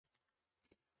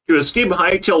To escape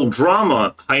Hytale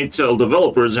drama, Hytale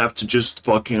developers have to just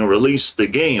fucking release the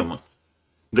game.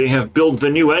 They have built the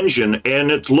new engine,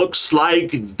 and it looks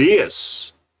like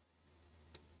this.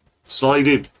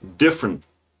 Slightly different.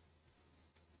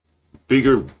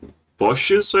 Bigger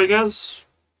bushes, I guess?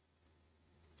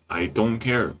 I don't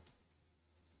care.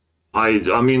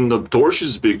 I mean, the torch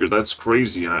is bigger. That's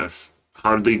crazy.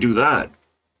 How did they do that?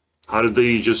 How did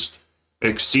they just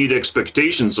exceed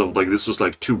expectations of, like, this is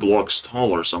like 2 blocks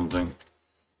tall or something?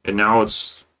 And now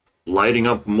it's lighting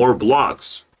up more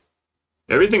blocks.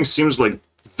 Everything seems like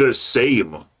the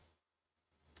same.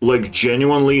 Like,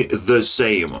 genuinely the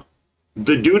same.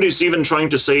 The dude is even trying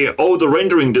to say, oh, the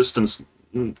rendering distance,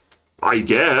 I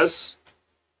guess.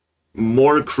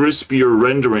 More crispier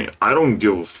rendering. I don't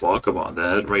give a fuck about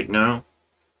that right now.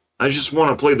 I just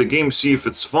want to play the game, see if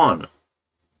it's fun.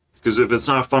 Because if it's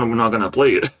not fun, we're not gonna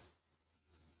play it.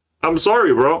 I'm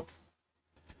sorry, bro.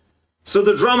 So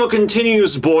the drama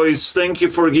continues, boys. Thank you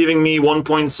for giving me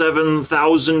 1.7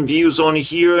 thousand views on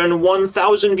here and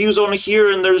 1,000 views on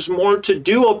here, and there's more to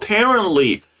do,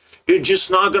 apparently. It's just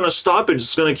not gonna stop, it's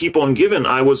just gonna keep on giving.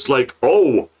 I was like,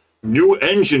 oh, new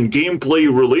engine gameplay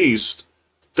released.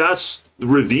 That's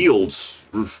revealed.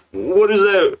 What is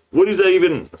that? What is that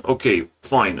even? Okay,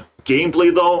 fine.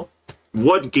 Gameplay, though?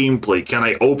 What gameplay? Can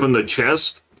I open the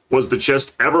chest? Was the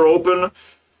chest ever open?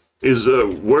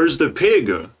 Where's the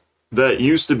pig that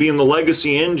used to be in the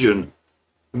legacy engine?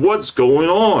 What's going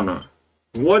on?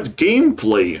 What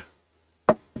gameplay?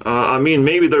 I mean,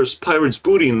 maybe there's pirate's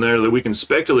booty in there that we can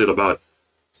speculate about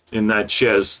in that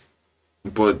chest,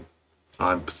 but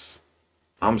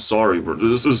I'm sorry, bro.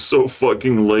 This is so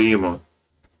fucking lame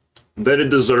that it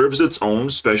deserves its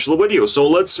own special video. So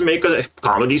let's make a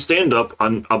comedy stand-up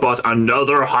about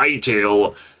another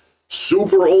Hytale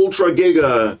Super Ultra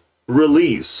Giga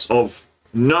release of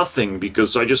nothing,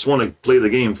 because I just want to play the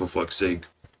game, for fuck's sake.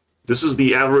 This is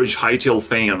the average Hytale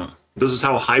fan. This is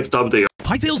how hyped up they are.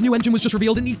 Hytale's new engine was just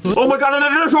revealed in the Oh my god!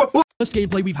 first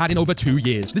gameplay we've had in over 2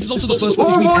 years. This is also the first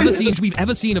footage we've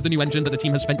ever seen of the new engine that the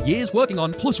team has spent years working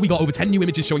on. Plus, we got over 10 new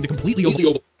images showing the completely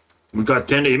over. We got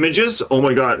 10 images? Oh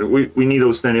my god, we need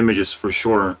those 10 images for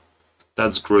sure.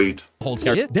 That's great.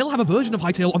 They'll have a version of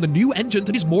Hytale on the new engine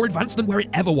that is more advanced than where it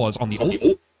ever was on the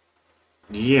old.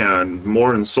 Yeah,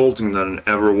 more insulting than it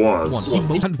ever was.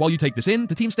 And while you take this in,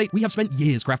 the team state, we have spent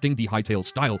years crafting the Hytale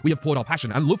style. We have poured our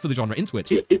passion and love for the genre into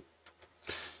it.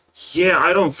 Yeah,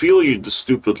 I don't feel you, the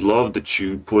stupid love that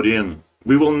you put in.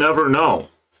 We will never know.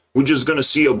 We're just gonna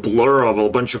see a blur of a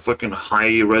bunch of fucking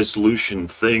high-resolution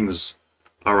things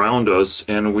around us,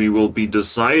 and we will be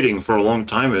deciding for a long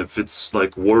time if it's,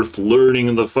 like, worth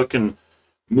learning the fucking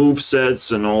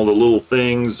movesets and all the little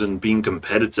things and being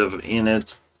competitive in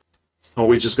it. Or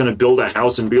we're just gonna build a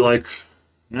house and be like,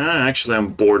 nah, actually I'm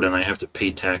bored and I have to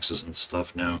pay taxes and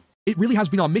stuff now. It really has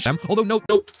been our mission, although no.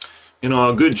 You know,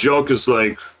 a good joke is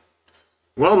like,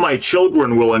 well, my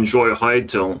children will enjoy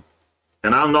Hytale.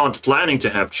 And I'm not planning to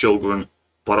have children,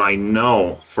 but I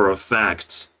know for a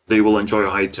fact they will enjoy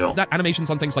Hytale. That animations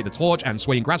on things like the torch and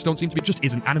swaying grass don't seem to be just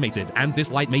isn't animated, and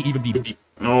this light may even be.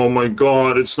 Oh my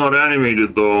god, it's not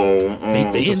animated though.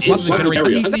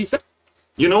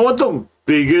 You know what the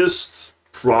biggest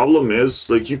problem is?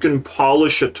 Like, you can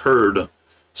polish a turd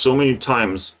so many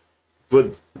times,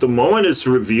 but the moment it's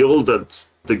revealed that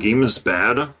the game is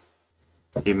bad,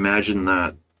 imagine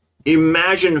that.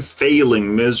 Imagine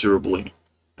failing miserably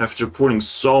after putting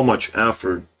so much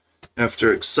effort,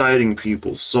 after exciting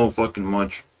people so fucking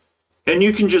much. And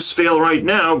you can just fail right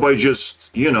now by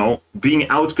just, you know, being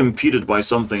outcompeted by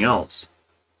something else.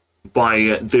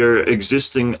 By there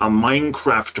existing a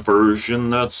Minecraft version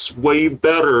that's way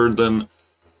better than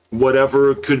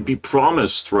whatever could be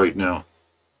promised right now.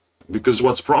 Because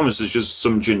what's promised is just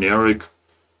some generic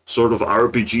sort of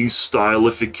RPG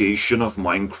stylification of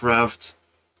Minecraft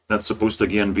that's supposed to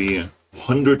again be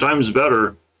 100 times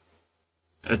better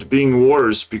at being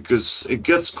worse, because it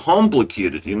gets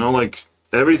complicated, you know, like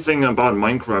everything about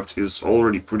Minecraft is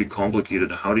already pretty complicated.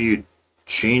 How do you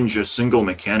change a single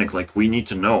mechanic? Like, we need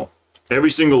to know every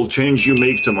single change you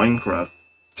make to Minecraft,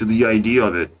 to the idea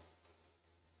of it,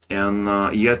 and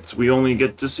yet we only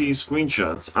get to see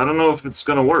screenshots. I don't know if it's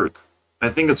gonna work. I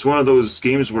think it's one of those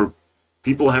games where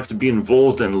people have to be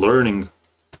involved in learning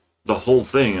the whole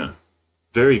thing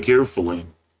very carefully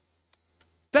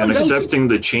and accepting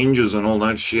the changes and all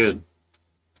that shit.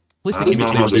 Plus, the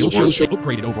image they reveal shows they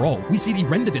upgraded overall. We see the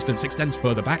render distance extends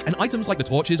further back, and items like the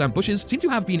torches and bushes seem to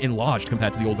have been enlarged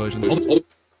compared to the old versions.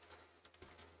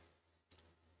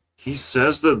 He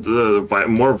says that the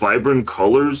more vibrant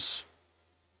colors.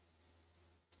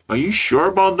 Are you sure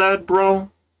about that, bro?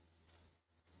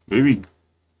 Maybe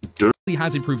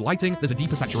has improved lighting, there's a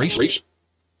deeper saturation.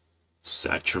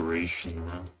 Saturation,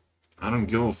 man. I don't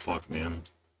give a fuck, man.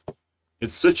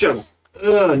 It's such a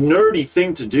nerdy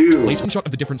thing to do. A screenshot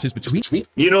of the differences between.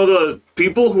 You know, the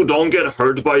people who don't get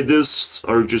hurt by this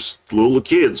are just little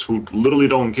kids who literally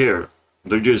don't care.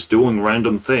 They're just doing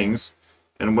random things,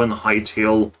 and when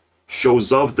Hytale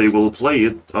shows up, they will play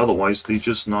it. Otherwise, they're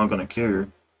just not gonna care.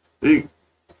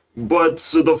 But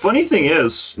so the funny thing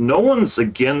is, no one's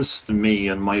against me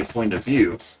and my point of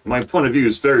view. My point of view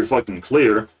is very fucking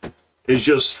clear. It's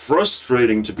just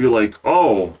frustrating to be like,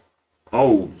 oh,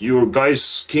 your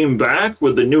guys came back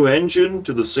with the new engine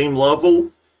to the same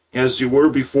level as you were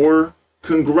before?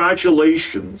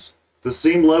 Congratulations. The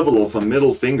same level of a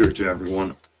middle finger to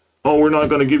everyone. Oh, we're not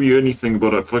gonna give you anything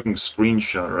but a fucking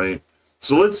screenshot, right?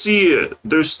 So let's see,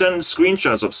 there's 10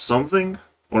 screenshots of something,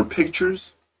 or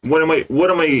pictures. What am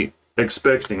I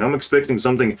expecting? I'm expecting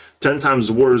something 10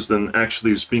 times worse than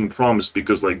actually is being promised,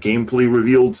 because like gameplay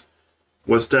revealed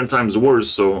was 10 times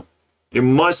worse, so it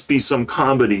must be some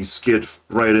comedy skit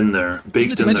right in there,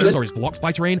 baked in there. The dimensions are blocked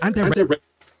by terrain, and they're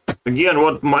Again,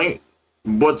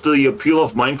 what the appeal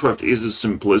of Minecraft is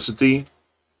simplicity.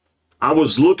 I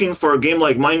was looking for a game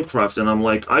like Minecraft, and I'm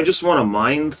like, I just want to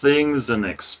mine things and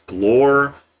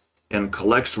explore and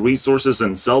collect resources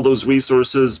and sell those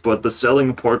resources, but the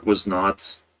selling part was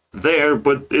not there,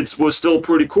 but it was still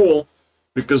pretty cool,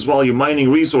 because while you're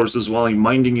mining resources, while you're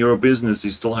minding your business,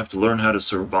 you still have to learn how to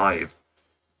survive.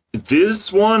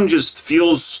 This one just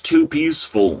feels too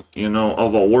peaceful, you know,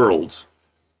 of a world.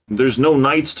 There's no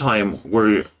nighttime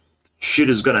where shit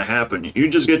is gonna happen. You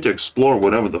just get to explore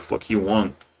whatever the fuck you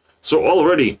want. So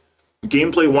already,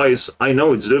 gameplay-wise, I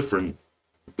know it's different.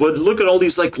 But look at all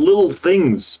these, like, little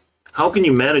things. How can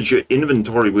you manage your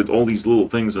inventory with all these little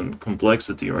things and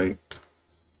complexity, right?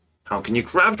 How can you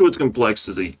craft with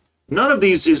complexity? None of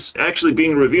these is actually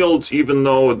being revealed, even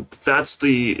though that's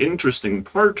the interesting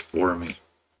part for me.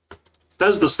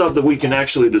 That's the stuff that we can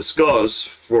actually discuss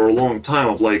for a long time,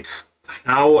 of, like,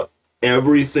 how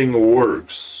everything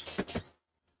works.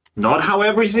 Not how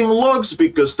everything looks,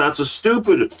 because that's a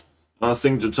stupid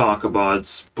thing to talk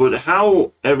about, but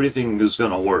how everything is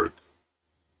gonna work.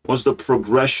 What's the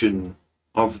progression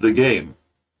of the game?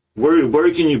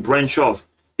 Where can you branch off?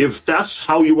 If that's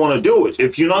how you want to do it,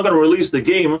 if you're not gonna release the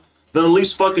game, then at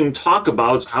least fucking talk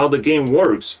about how the game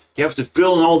works. You have to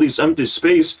fill in all these empty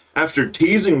space after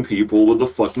teasing people with the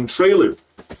fucking trailer.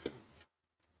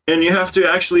 And you have to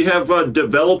actually have a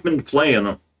development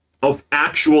plan of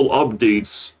actual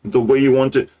updates the way you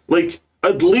want to. Like,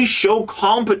 at least show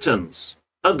competence.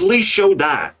 At least show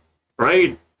that,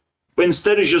 right? But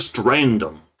instead it's just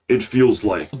random, it feels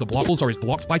like. The blockables are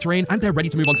blocked by terrain, and they're ready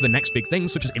to move on to the next big thing,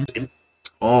 such as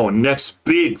Oh, next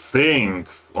big thing.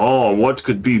 Oh, what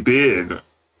could be big?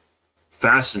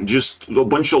 Fasten, just a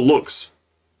bunch of looks.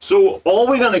 So all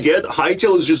we're gonna get,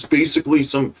 Hytale, is just basically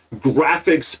some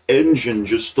graphics engine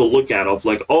just to look at, of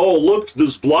like, oh look,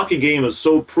 this blocky game is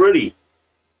so pretty.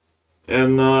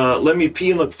 And let me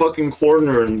pee in the fucking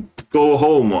corner and go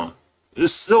home.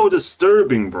 It's so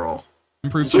disturbing, bro.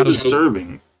 So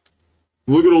disturbing.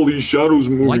 Look at all these shadows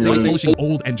moving. Hytale polishing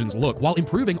old engines look while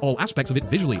improving all aspects of it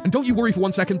visually. And don't you worry for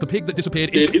one second, the pig that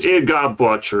disappeared is... It got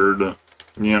butchered.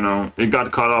 You know, it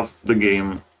got cut off the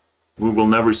game. We will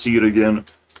never see it again.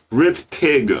 RIP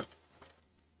pig.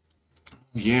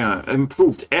 Yeah,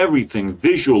 improved everything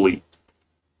visually.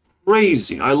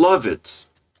 Crazy. I love it.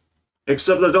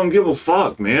 Except I don't give a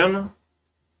fuck, man.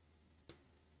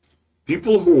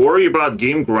 People who worry about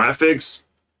game graphics,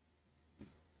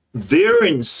 they're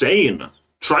insane.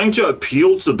 Trying to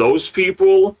appeal to those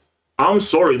people, I'm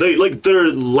sorry,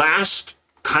 they're last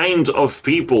kind of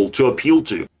people to appeal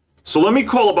to. So let me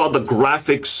talk about the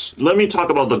graphics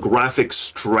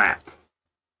trap.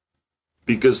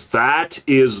 Because that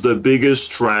is the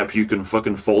biggest trap you can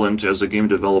fucking fall into as a game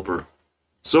developer.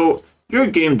 So, you're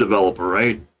a game developer,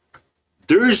 right?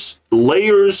 There's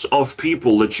layers of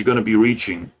people that you're gonna be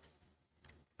reaching.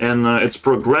 And it's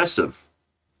progressive.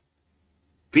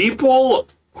 People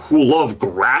who love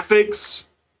graphics,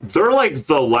 they're like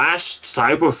the last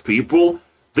type of people.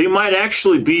 They might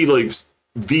actually be like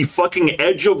the fucking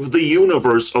edge of the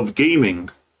universe of gaming.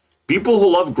 People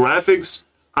who love graphics,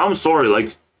 I'm sorry,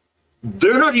 like,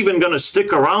 they're not even gonna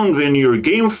stick around in your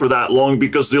game for that long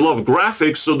because they love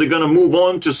graphics, so they're gonna move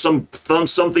on to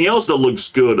something else that looks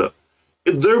good.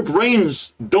 Their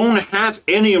brains don't have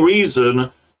any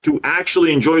reason to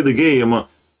actually enjoy the game,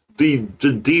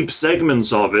 the deep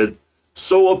segments of it.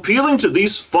 So appealing to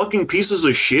these fucking pieces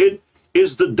of shit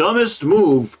is the dumbest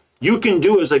move you can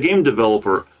do as a game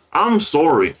developer. I'm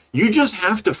sorry. You just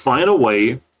have to find a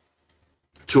way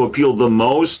to appeal the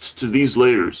most to these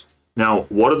layers. Now,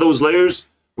 what are those layers?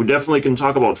 We definitely can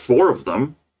talk about 4 of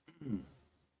them.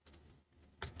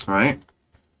 Alright.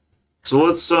 So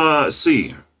let's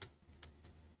see.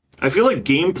 I feel like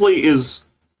gameplay is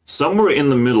somewhere in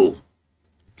the middle.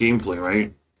 Gameplay,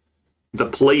 right? The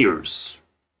players.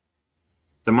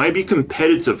 There might be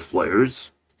competitive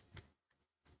players.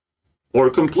 Or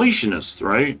completionist,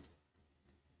 right?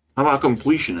 How about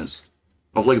completionist?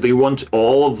 Of like they want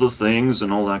all of the things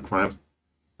and all that crap.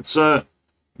 It's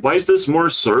why is this more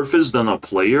surface than a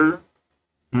player?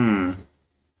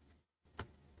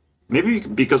 Maybe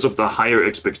because of the higher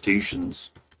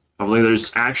expectations. Of like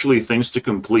there's actually things to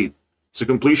complete. So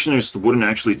completionist wouldn't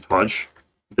actually touch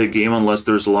the game unless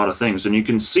there's a lot of things. And you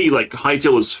can see like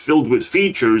Hytale is filled with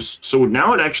features, so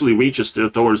now it actually reaches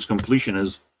towards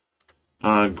completionist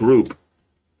group.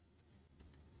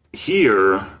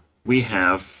 Here we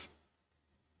have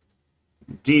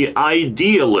the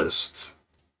idealist.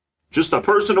 Just a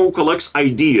person who collects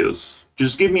ideas.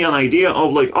 Just give me an idea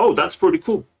of like, oh, that's pretty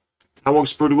cool. That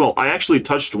works pretty well. I actually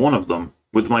touched one of them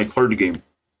with my card game.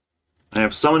 I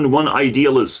have summoned one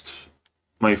idealist,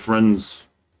 my friends,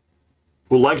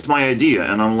 who liked my idea,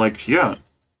 and I'm like, yeah,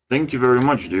 thank you very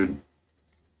much, dude,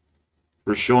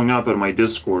 for showing up at my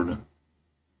Discord.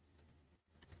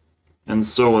 And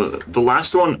so, the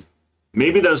last one,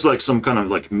 maybe there's like some kind of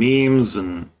like memes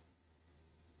and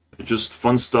just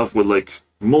fun stuff with like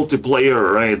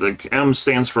multiplayer, right? Like M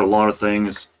stands for a lot of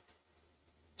things.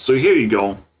 So here you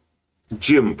go.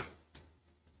 GIMP.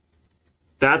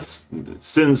 That's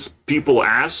since people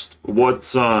asked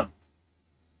what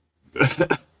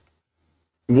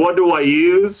what do I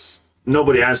use?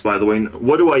 Nobody asked, by the way.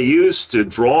 What do I use to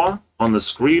draw on the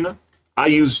screen? I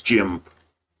use GIMP.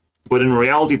 But in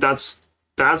reality, that's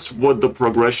what the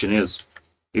progression is.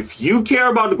 If you care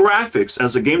about graphics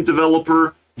as a game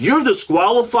developer, you're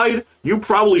disqualified. You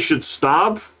probably should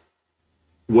stop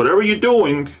whatever you're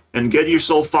doing and get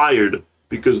yourself fired,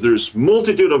 because there's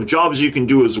multitude of jobs you can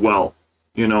do as well.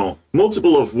 You know,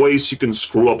 multiple of ways you can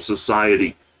screw up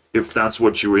society if that's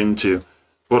what you're into.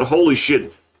 But holy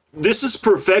shit, this is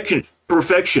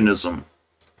perfectionism.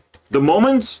 The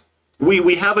moment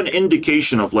we have an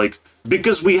indication of like,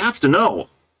 because we have to know,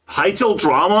 Hytale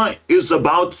Drama is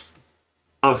about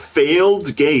a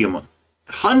failed game.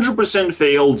 100%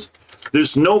 failed.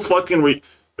 There's no fucking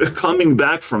coming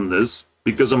back from this,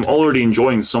 because I'm already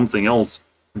enjoying something else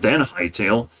than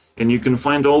Hytale, and you can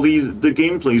find all the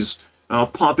gameplays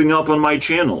popping up on my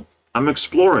channel. I'm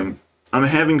exploring. I'm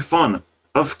having fun.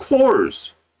 Of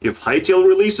course, if Hytale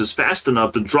releases fast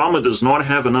enough, the drama does not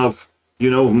have enough, you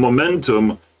know,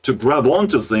 momentum to grab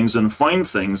onto things and find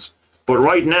things. But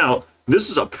right now, this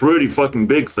is a pretty fucking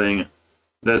big thing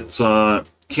that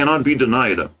cannot be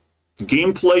denied.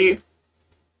 Gameplay,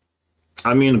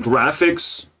 I mean,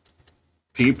 graphics,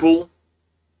 people,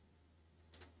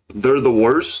 they're the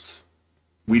worst.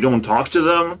 We don't talk to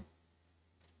them.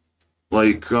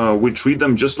 Like, we treat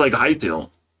them just like Hytale.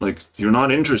 Like, you're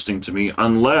not interesting to me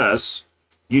unless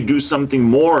you do something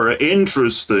more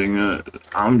interesting,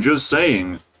 I'm just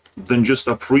saying, than just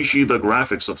appreciate the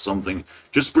graphics of something.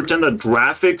 Just pretend that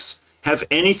graphics have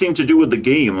anything to do with the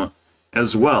game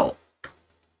as well.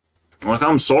 Like,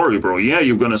 I'm sorry, bro. Yeah,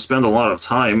 you're gonna spend a lot of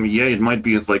time. Yeah, it might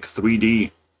be like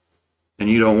 3D, and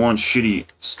you don't want shitty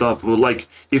stuff. But, like,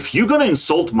 if you're gonna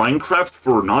insult Minecraft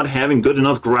for not having good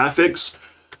enough graphics,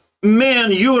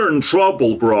 man, you're in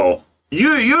trouble, bro.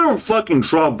 You're in fucking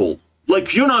trouble.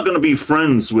 Like, you're not gonna be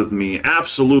friends with me.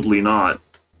 Absolutely not.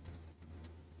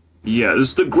 Yeah, this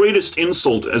is the greatest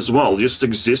insult as well. Just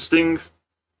existing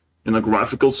in a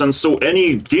graphical sense. So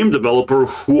any game developer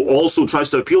who also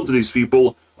tries to appeal to these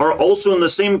people are also in the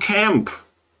same camp.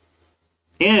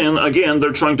 And, again,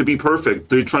 they're trying to be perfect.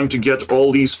 They're trying to get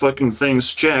all these fucking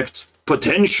things checked.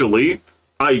 Potentially,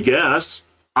 I guess.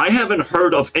 I haven't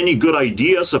heard of any good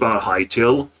ideas about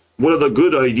Hytale. What are the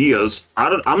good ideas?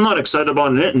 I'm not excited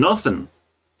about it, nothing.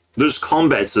 There's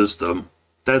combat system.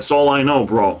 That's all I know,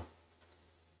 bro.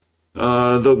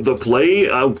 The play,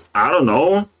 I don't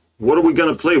know. What are we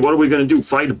gonna play? What are we gonna do?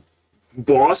 Fight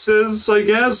bosses, I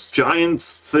guess? Giant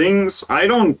things? I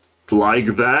don't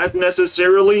like that,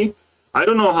 necessarily. I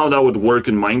don't know how that would work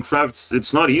in Minecraft.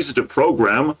 It's not easy to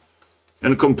program.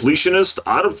 And completionist,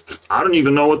 I don't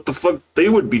even know what the fuck they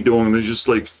would be doing. They're just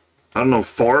like, I don't know,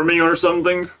 farming or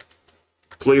something?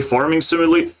 Play farming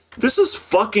simulator? This is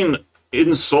fucking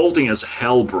insulting as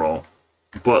hell, bro.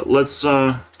 But let's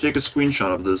take a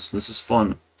screenshot of this. This is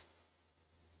fun.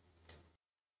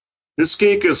 This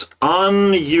cake is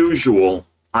unusual.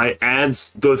 I add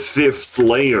the 5th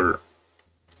layer.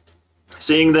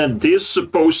 saying that this is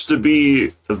supposed to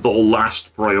be the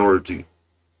last priority.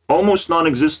 Almost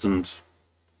non-existent.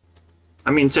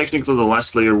 I mean, technically the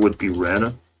last layer would be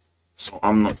red, so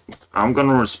I'm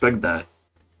gonna respect that.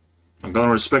 I'm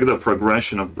gonna respect the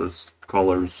progression of these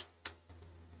colors.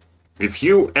 If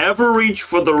you ever reach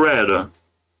for the red,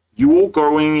 you are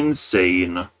going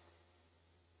insane.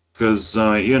 Because,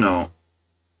 you know,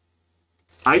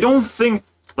 I don't think,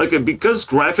 like, because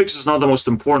graphics is not the most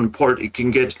important part, it can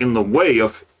get in the way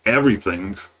of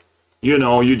everything. You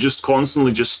know, you just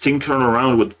constantly just tinkering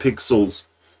around with pixels.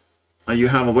 You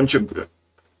have a bunch of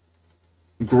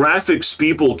graphics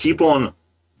people keep on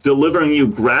delivering you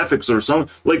graphics or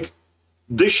something. Like,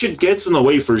 this shit gets in the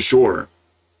way for sure.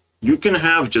 You can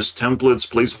have just templates,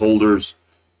 placeholders.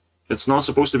 It's not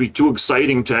supposed to be too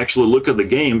exciting to actually look at the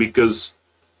game because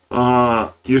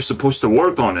you're supposed to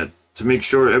work on it to make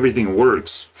sure everything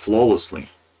works flawlessly.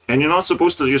 And you're not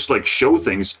supposed to just like show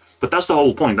things, but that's the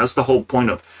whole point. That's the whole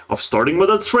point of starting with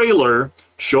a trailer,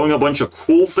 showing a bunch of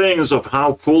cool things of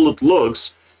how cool it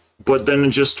looks, but then it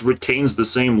just retains the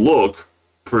same look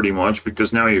pretty much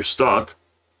because now you're stuck.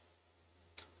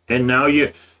 And now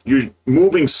you're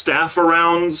moving staff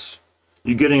around,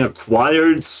 you're getting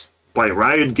acquired by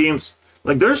Riot Games.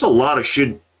 Like, there's a lot of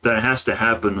shit that has to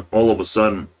happen all of a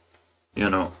sudden, you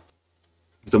know.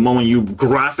 The moment you've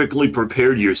graphically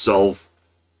prepared yourself,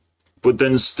 but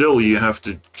then still you have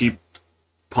to keep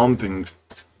pumping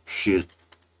shit.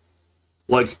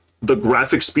 Like, the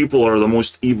graphics people are the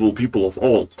most evil people of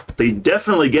all. They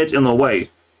definitely get in the way.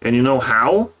 And you know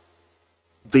how?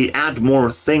 They add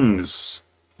more things.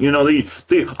 You know,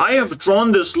 I have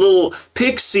drawn this little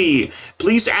pixie.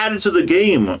 Please add it to the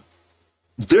game.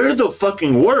 They're the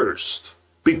fucking worst.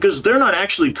 Because they're not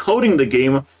actually coding the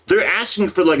game. They're asking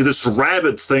for, like, this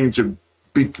rabbit thing to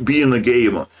be in the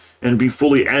game. And be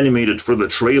fully animated for the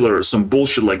trailer or some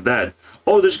bullshit like that.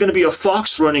 Oh, there's gonna be a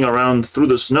fox running around through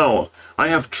the snow. I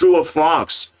have drew a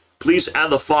fox. Please add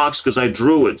the fox because I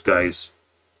drew it, guys.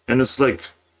 And it's like,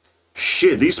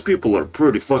 shit, these people are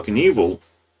pretty fucking evil.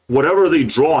 Whatever they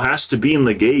draw has to be in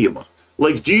the game.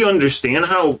 Like, do you understand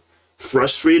how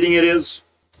frustrating it is?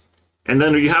 And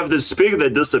then you have this pig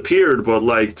that disappeared, but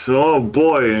like, oh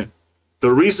boy.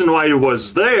 The reason why it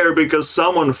was there, because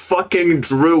someone fucking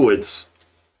drew it.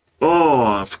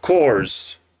 Oh, of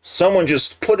course. Someone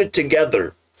just put it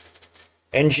together.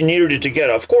 Engineered it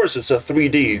together. Of course, it's a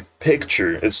 3D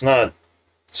picture. It's not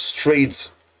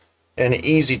straight and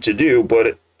easy to do,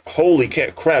 but holy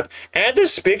crap. Add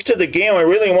this pig to the game. I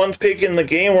really want pig in the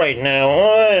game right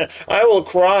now. I will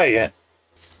cry.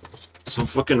 Some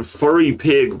fucking furry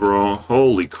pig, bro.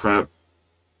 Holy crap.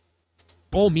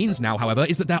 All means now, however,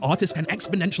 is that their artists can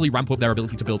exponentially ramp up their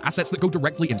ability to build assets that go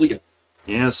directly into the game.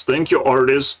 Yes, thank you,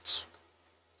 artists.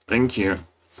 Thank you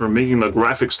for making the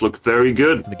graphics look very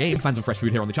good. The game, fans of fresh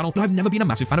food here on the channel, but I've never been a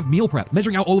massive fan of meal prep.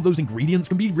 Measuring out all of those ingredients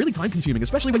can be really time-consuming,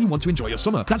 especially when you want to enjoy your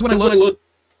summer. That's when I learned.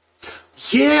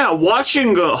 Yeah,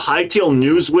 watching Hytale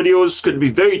news videos could be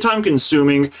very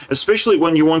time-consuming, especially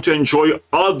when you want to enjoy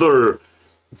other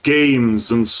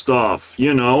games and stuff,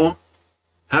 you know?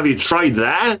 Have you tried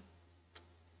that?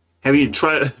 Have you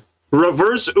tried...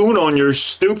 Reverse Uno on your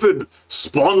stupid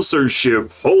sponsorship.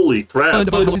 Holy crap. Learned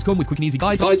about how this come with quick and easy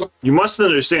guides. You must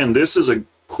understand, this is a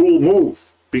cool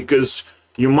move, because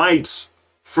you might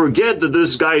forget that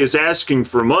this guy is asking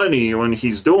for money when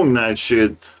he's doing that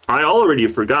shit. I already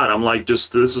forgot. I'm like,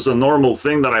 just, this is a normal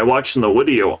thing that I watched in the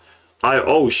video.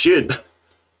 Oh shit.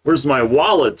 Where's my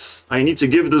wallet? I need to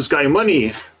give this guy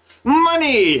money.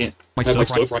 Money!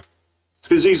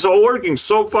 Because he's all working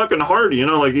so fucking hard, you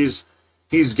know, like he's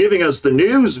giving us the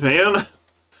news, man.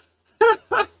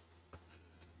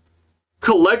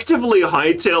 Collectively,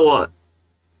 Hytale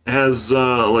has,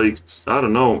 like, I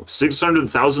don't know,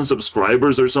 600,000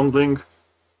 subscribers or something.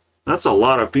 That's a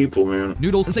lot of people, man.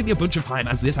 Noodles and save me a bunch of time,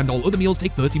 as this and all other meals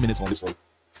take 30 minutes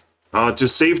on. To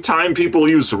save time, people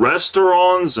use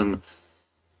restaurants and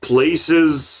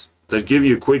places that give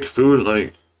you quick food.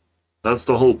 Like, that's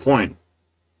the whole point.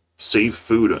 Save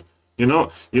food. You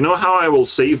know how I will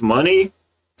save money?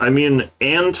 I mean,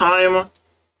 and time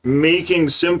making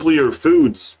simpler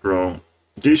foods, bro.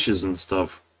 Dishes and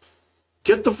stuff.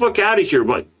 Get the fuck out of here,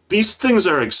 but these things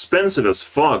are expensive as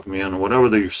fuck, man, whatever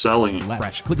they're selling.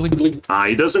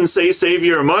 He doesn't say save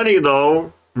your money,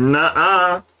 though.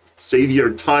 Nuh-uh. Save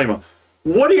your time.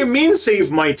 What do you mean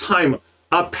save my time?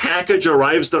 A package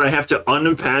arrives that I have to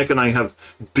unpack and I have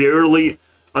barely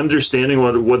understanding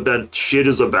what that shit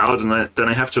is about, and then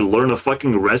I have to learn a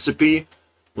fucking recipe?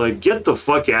 Like, get the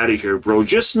fuck out of here, bro.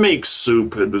 Just make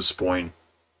soup at this point.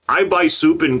 I buy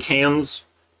soup in cans,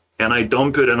 and I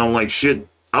dump it, and I'm like, shit,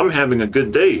 I'm having a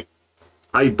good day.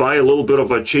 I buy a little bit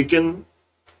of a chicken,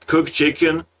 cooked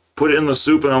chicken, put it in the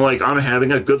soup, and I'm like, I'm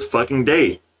having a good fucking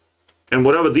day. And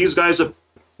whatever these guys are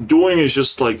doing is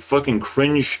just like fucking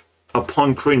cringe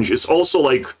upon cringe. It's also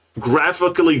like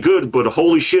graphically good, but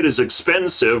holy shit, is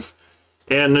expensive,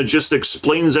 and it just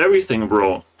explains everything,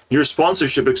 bro. Your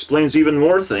sponsorship explains even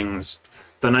more things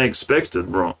than I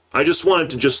expected, bro. I just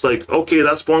wanted to just like, okay,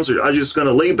 that's sponsored. I'm just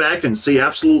gonna lay back and say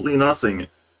absolutely nothing.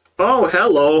 Oh,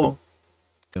 hello.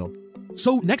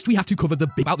 So next we have to cover the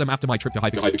big about them after my trip to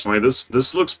Hytale Wait,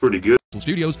 this looks pretty good.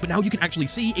 Studios, but now you can actually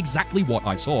see exactly what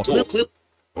I saw.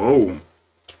 Oh,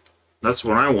 that's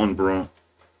what I want, bro.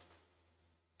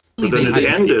 But then it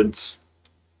ended.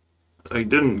 I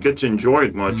didn't get to enjoy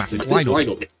it much. Massive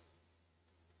lineup.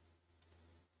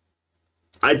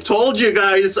 I told you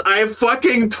guys, I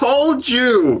fucking told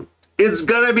you! It's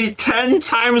gonna be 10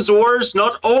 times worse.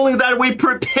 Not only that, we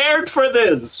prepared for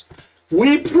this!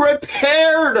 We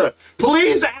prepared!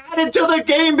 Please add it to the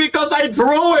game because I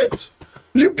drew it!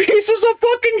 You pieces of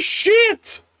fucking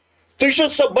shit! There's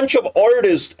just a bunch of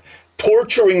artists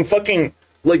torturing fucking,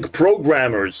 like,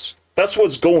 programmers. That's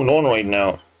what's going on right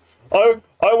now. I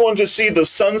want to see the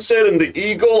sunset and the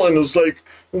eagle, and it's like,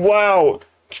 wow,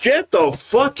 get the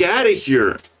fuck out of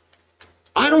here.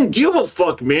 I don't give a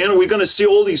fuck, man. We're gonna see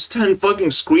all these 10 fucking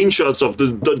screenshots of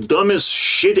the dumbest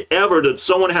shit ever that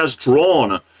someone has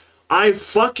drawn. I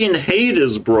fucking hate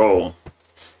this, bro.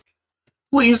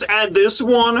 Please add this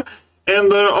one,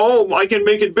 and then, oh, I can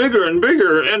make it bigger and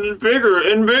bigger and bigger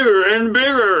and bigger and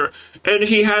bigger. And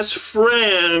he has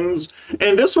friends,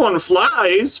 and this one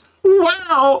flies.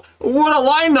 Wow, what a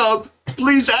lineup.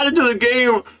 Please add it to the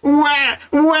game. Wah,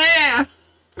 wah.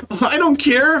 I don't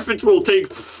care if it will take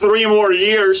 3 more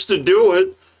years to do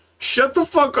it. Shut the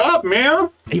fuck up,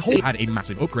 man! A whole had a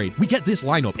massive upgrade. We get this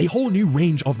lineup, a whole new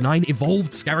range of 9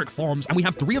 evolved Scarab forms, and we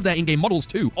have 3 of their in-game models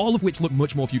too, all of which look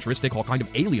much more futuristic or kind of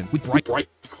alien, with bright...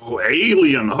 Oh,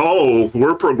 alien! Oh,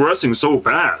 we're progressing so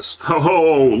fast.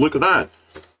 Oh, look at that.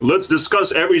 Let's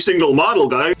discuss every single model,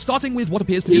 guys. Starting with what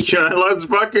appears to be... Yeah, let's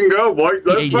fucking go, boy.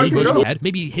 Let's fucking go. Head.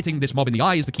 Maybe hitting this mob in the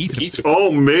eye is the key to...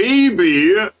 Oh,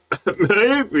 maybe.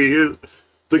 Maybe.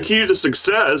 The key to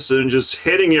success and just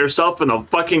hitting yourself in the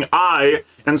fucking eye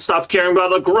and stop caring about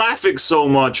the graphics so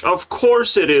much. Of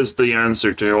course it is the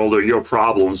answer to all of your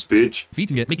problems, bitch.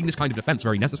 Defeating it, making this kind of defense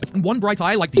very necessary. And one bright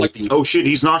eye like the... Oh shit,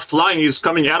 he's not flying, he's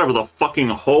coming out of the fucking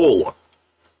hole.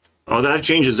 Oh, that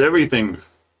changes everything.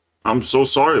 I'm so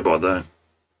sorry about that.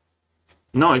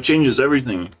 No, it changes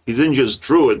everything. He didn't just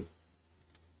draw it.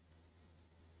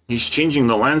 He's changing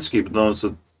the landscape, though,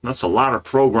 so that's a lot of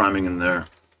programming in there.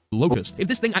 Locust. If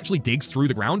this thing actually digs through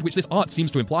the ground, which this art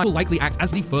seems to imply, will likely act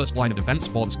as the first line of defense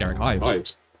for the Scarab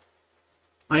Hives.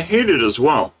 I hate it as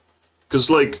well.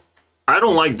 Because, like, I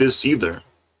don't like this either.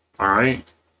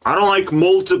 Alright? I don't like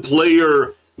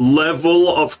multiplayer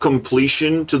level of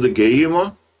completion to the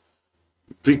game.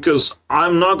 Because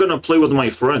I'm not gonna play with my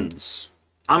friends.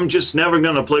 I'm just never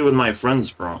gonna play with my friends,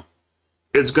 bro.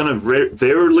 It's gonna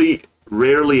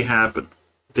rarely happen.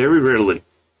 Very rarely.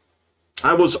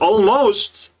 I was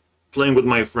almost playing with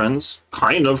my friends,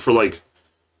 kind of, for like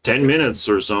 10 minutes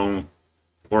or so,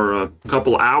 or a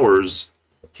couple hours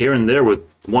here and there with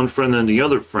one friend and the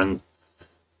other friend.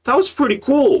 That was pretty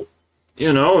cool.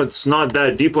 You know, it's not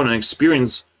that deep on an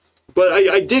experience, but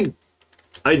I dig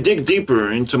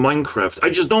deeper into Minecraft. I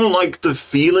just don't like the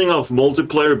feeling of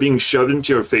multiplayer being shoved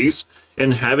into your face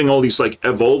and having all these like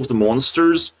evolved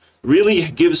monsters.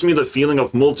 Really gives me the feeling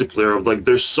of multiplayer, of like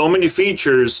there's so many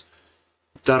features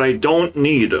that I don't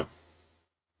need.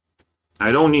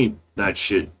 I don't need that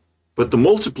shit. But the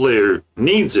multiplayer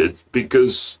needs it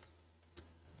because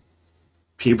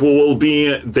people will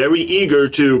be very eager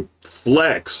to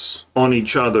flex on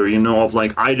each other, you know, of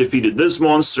like, I defeated this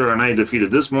monster and I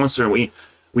defeated this monster and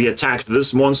we attacked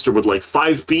this monster with like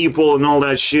 5 people and all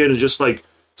that shit. It's just like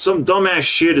some dumbass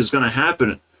shit is gonna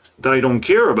happen that I don't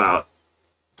care about.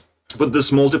 But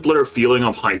this multiplayer feeling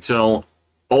of Hytale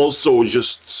also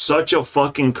just such a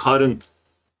fucking cut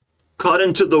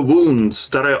into the wounds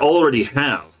that I already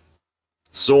have.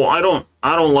 So I don't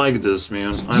like this,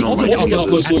 man. I don't like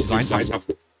this.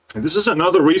 This is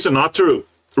another reason not to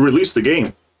release the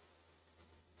game.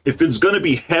 If it's gonna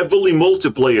be heavily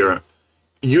multiplayer,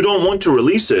 you don't want to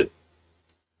release it.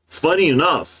 Funny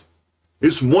enough,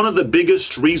 it's one of the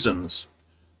biggest reasons.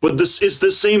 But this is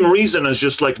the same reason as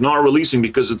just like not releasing,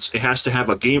 because it has to have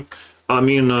a game. I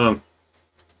mean,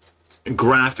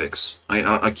 graphics.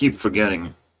 I keep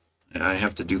forgetting. I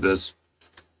have to do this.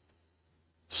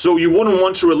 So you wouldn't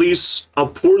want to release a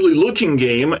poorly looking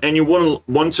game, and you wouldn't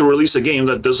want to release a game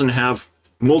that doesn't have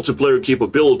multiplayer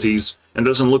capabilities, and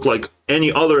doesn't look like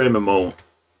any other MMO,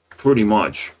 pretty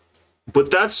much.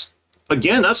 But that's,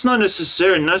 again, that's not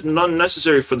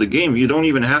necessary for the game. You don't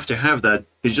even have to have that.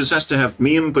 It just has to have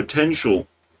meme potential.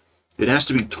 It has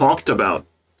to be talked about.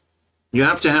 You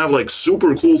have to have like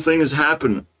super cool things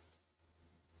happen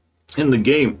in the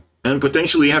game, and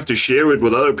potentially you have to share it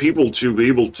with other people to be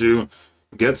able to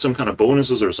get some kind of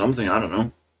bonuses or something. I don't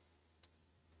know.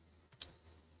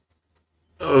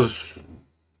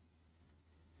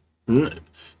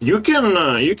 You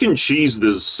can cheese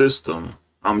this system.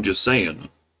 I'm just saying.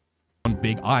 On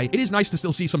Big Eye, it is nice to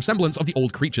still see some semblance of the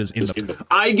old creatures in the...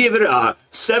 I give it a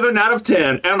 7 out of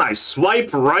 10, and I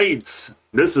swipe right.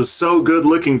 This is so good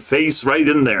looking face right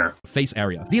in there. Face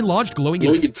area. The enlarged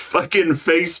glowing... Fucking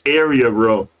face area,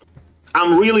 bro.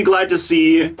 I'm really glad to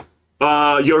see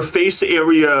your face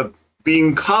area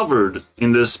being covered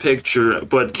in this picture,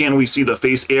 but can we see the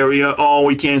face area? Oh,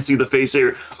 we can't see the face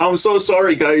area. I'm so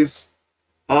sorry, guys.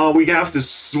 We have to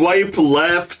swipe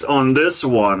left on this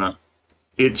one.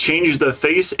 It changed the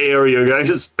face area,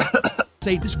 guys.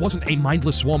 Say this wasn't a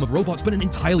mindless swarm of robots, but an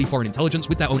entirely foreign intelligence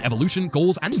with their own evolution,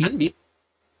 goals, and...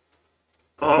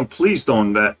 Oh, please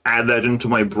don't add that into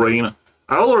my brain.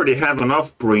 I already have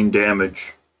enough brain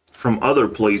damage from other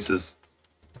places,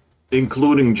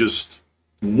 including just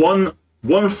one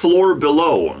floor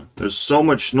below. There's so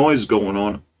much noise going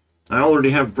on. I already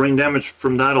have brain damage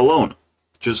from that alone,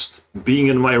 just being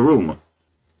in my room.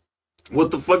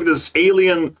 What the fuck, this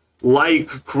alien-like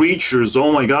creatures,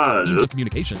 oh my god. Means of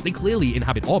communication. They clearly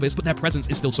inhabit orbits, but their presence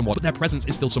is still somewhat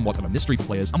of a mystery for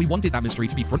players, and we wanted that mystery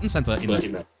to be front and center in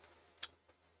the...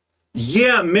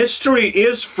 Yeah, mystery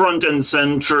is front and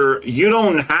center. You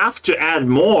don't have to add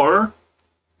more.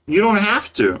 You don't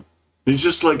have to. It's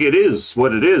just like it is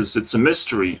what it is. It's a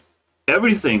mystery.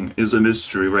 Everything is a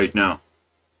mystery right now.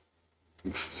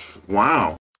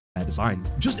 Wow. Design.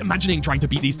 Just imagining trying to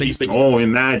beat these things. Oh,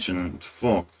 imagine.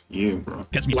 Fuck you, bro.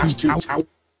 Gets me too out.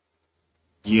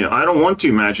 Yeah, I don't want to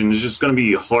imagine. It's just gonna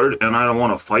be hard, and I don't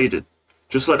want to fight it.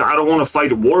 Just like I don't want to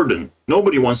fight Warden.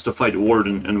 Nobody wants to fight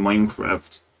Warden in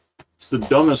Minecraft. It's the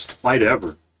dumbest fight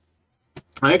ever.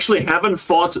 I actually haven't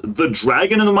fought the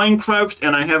dragon in Minecraft,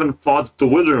 and I haven't fought the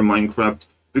wither in Minecraft,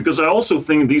 because I also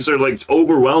think these are like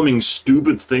overwhelming,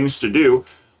 stupid things to do.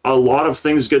 A lot of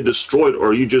things get destroyed,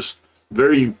 or you just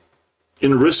very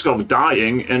in risk of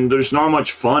dying, and there's not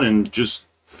much fun in just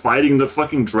fighting the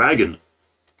fucking dragon.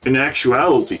 In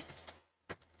actuality.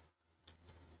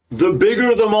 The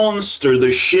bigger the monster, the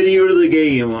shittier the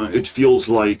game, it feels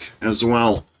like, as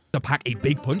well. To pack a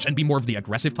big punch and be more of the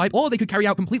aggressive type, or they could carry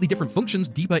out completely different functions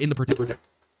deeper in the protect.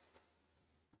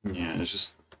 Yeah, it's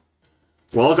just...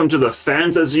 Welcome to the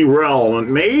fantasy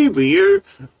realm. Maybe,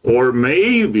 or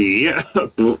maybe...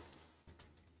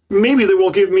 maybe they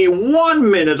will give me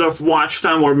 1 minute of watch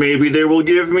time, or maybe they will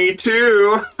give me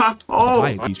 2.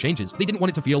 Oh! These changes, they didn't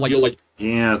want it to feel like...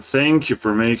 Yeah, thank you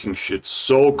for making shit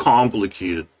so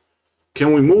complicated.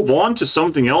 Can we move on to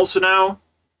something else now?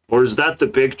 Or is that the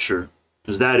picture?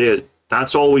 Is that it?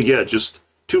 That's all we get, just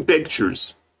 2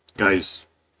 pictures. Guys,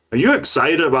 are you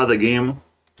excited about the game?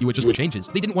 You were just changes.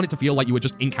 They didn't want it to feel like you were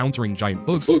just encountering giant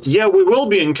bugs. Yeah, we will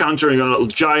be encountering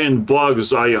giant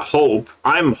bugs, I hope.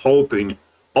 I'm hoping.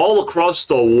 All across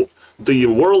the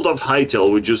world of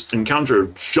Hytale, we just encounter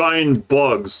giant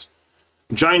bugs.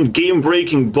 Giant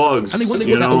game-breaking bugs, and they wanted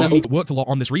that worked a lot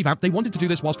on this revamp. They wanted to do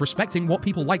this whilst respecting what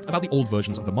people liked about the old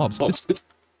versions of the mobs.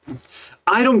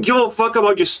 I don't give a fuck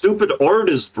about your stupid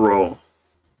artists, bro.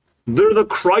 They're the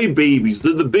crybabies.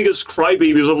 They're the biggest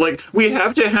crybabies of like, we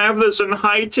have to have this in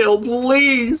Hytale,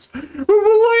 please.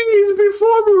 Please,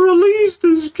 before we release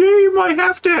this game, I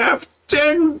have to have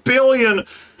 10 billion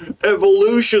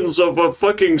evolutions of a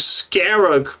fucking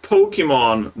Scarab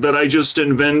Pokemon that I just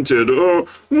invented. Wah!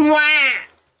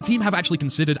 The team have actually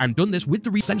considered and done this with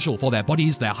the essential for their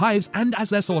bodies, their hives, and as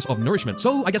their source of nourishment.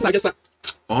 So I guess that...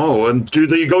 Oh, and do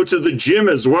they go to the gym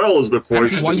as well, is the question?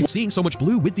 This is why you're seeing so much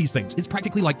blue with these things. It's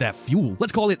practically like their fuel.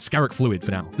 Let's call it Scarab fluid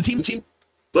for now. The team...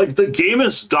 Like, the game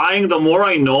is dying. The more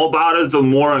I know about it, the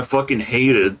more I fucking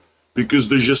hate it. Because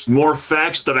there's just more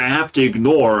facts that I have to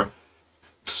ignore.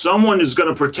 Someone is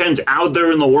gonna pretend out there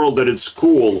in the world that it's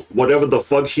cool, whatever the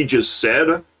fuck he just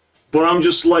said. But I'm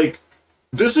just like,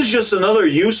 this is just another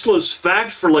useless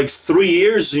fact for like 3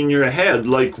 years in your head.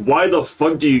 Like, why the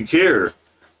fuck do you care?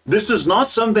 This is not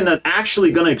something that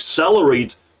actually gonna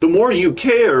accelerate. The more you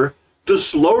care, the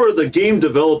slower the game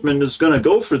development is gonna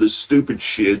go for this stupid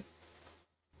shit.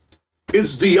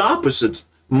 It's the opposite.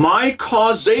 My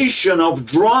causation of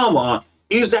drama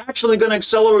is actually gonna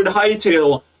accelerate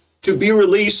Hytale to be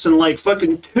released in like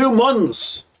fucking 2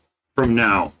 months from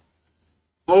now.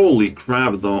 Holy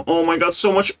crap, though. Oh my god,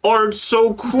 so much art,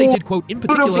 so cool. Stated, quote, in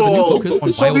particular, beautiful. the new focus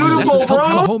on So bioluminescence helped bro.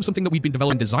 hammer home something that we've been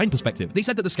developing design perspective. They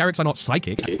said that the Scarix are not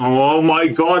psychic. Oh my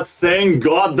god, thank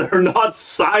god they're not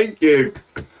psychic.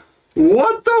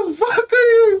 What the fuck are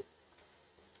you?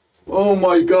 Oh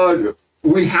my god.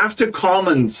 We have to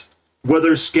comment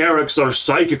whether Scarix are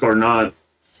psychic or not.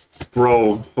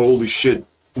 Bro, holy shit.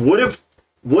 What if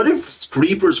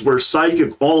creepers were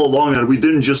psychic all along and we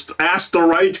didn't just ask the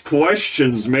right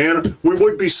questions, man? We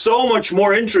would be so much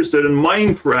more interested in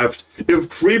Minecraft if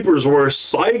creepers were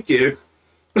psychic.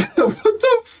 What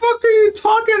the fuck are you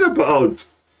talking about?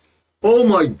 Oh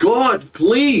my god,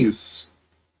 please.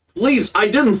 Please, I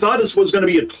didn't thought this was going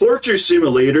to be a torture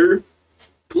simulator.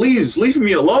 Please, leave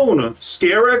me alone,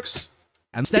 Scarix.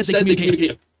 Instead, they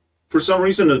communicate. For some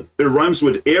reason, it rhymes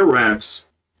with Arax.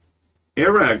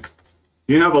 Arax,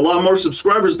 you have a lot more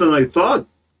subscribers than I thought.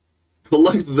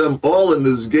 Collect them all in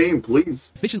this game,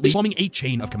 please. Efficiently forming a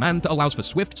chain of command that allows for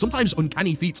swift, sometimes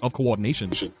uncanny feats of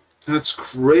coordination. That's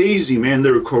crazy, man.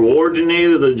 They're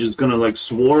coordinated. They're just gonna, like,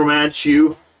 swarm at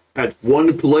you at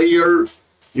one player,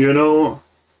 you know?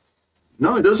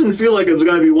 No, it doesn't feel like it's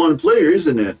gonna be one player,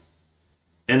 isn't it?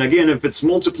 And again, if it's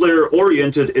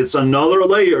multiplayer-oriented, it's another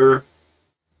layer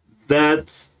that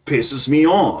pisses me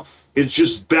off. It's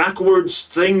just backwards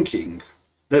thinking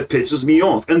that pisses me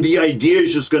off. And the idea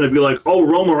is just going to be like, oh,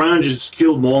 roam around and just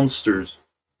kill monsters.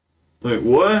 Like,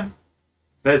 what?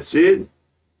 That's it?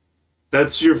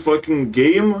 That's your fucking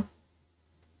game?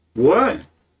 What?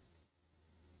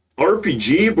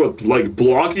 RPG, but like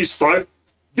blocky style?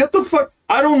 Get the fuck...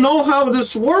 I don't know how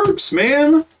this works,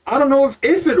 man. I don't know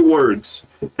if it works.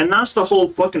 And that's the whole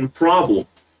fucking problem.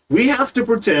 We have to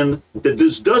pretend that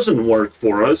this doesn't work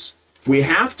for us. We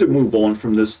have to move on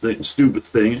from this stupid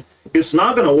thing. It's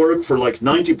not going to work for like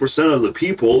 90% of the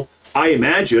people, I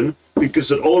imagine, because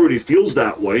it already feels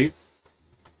that way.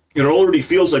 It already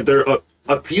feels like they're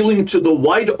appealing to the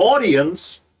wide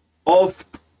audience of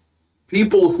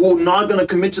people who are not going to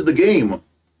commit to the game.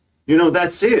 You know,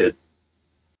 that's it.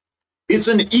 It's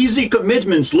an easy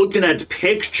commitment looking at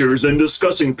pictures and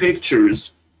discussing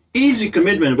pictures. Easy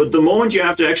commitment, but the moment you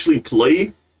have to actually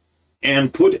play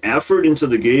and put effort into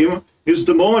the game is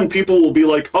the moment people will be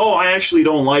like, oh, I actually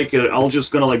don't like it. I'm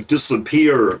just gonna like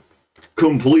disappear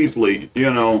completely,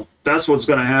 you know. That's what's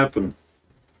gonna happen.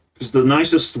 Because the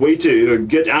nicest way to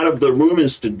get out of the room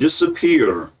is to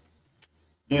disappear.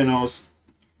 You know,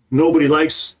 nobody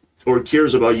likes or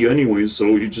cares about you anyway, so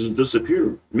you just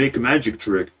disappear. Make a magic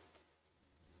trick.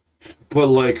 But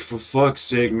like, for fuck's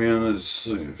sake, man, it's...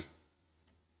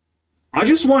 I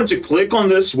just wanted to click on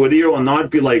this video and not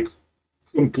be like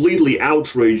completely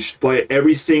outraged by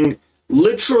everything,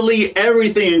 literally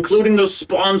everything, including the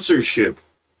sponsorship.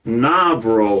 Nah,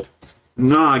 bro.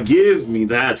 Nah, give me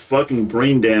that fucking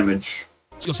brain damage.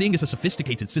 You're seeing as a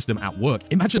sophisticated system at work.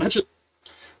 Imagine.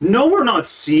 No, we're not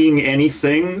seeing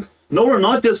anything. No, we're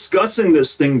not discussing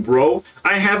this thing, bro.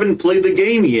 I haven't played the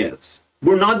game yet.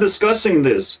 We're not discussing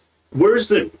this. Where's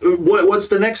the... what's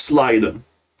the next slide?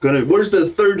 Where's the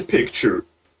third picture?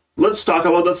 Let's talk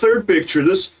about the third picture.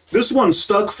 This one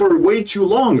stuck for way too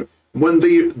long. When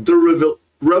the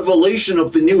revelation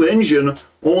of the new engine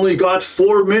only got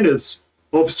 4 minutes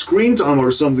of screen time or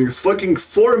something. Fucking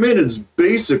 4 minutes,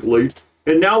 basically.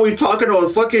 And now we're talking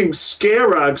about fucking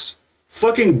Scarax,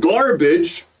 fucking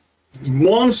garbage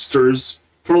monsters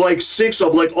for like 6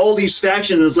 of like all these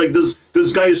factions. It's like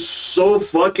this guy is so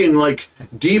fucking like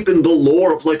deep in the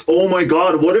lore of like, oh my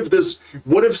god, what if this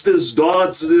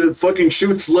god fucking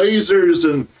shoots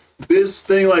lasers and this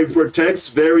thing like protects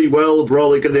very well, bro,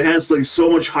 like it has like so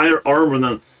much higher armor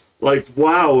than, like,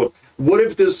 wow, what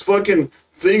if this fucking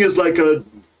thing is like a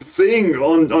thing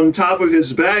on top of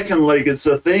his back and like it's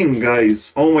a thing,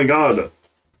 guys, oh my god.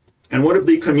 And what if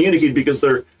they communicate because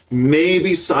they're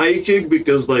maybe psychic,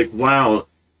 because like, wow,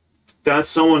 that's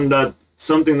something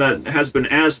that has been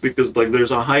asked because like there's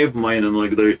a hive mind and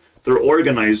like they're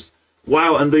organized.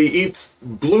 Wow, and they eat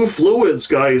blue fluids,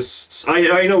 guys.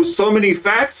 I know so many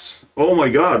facts. Oh my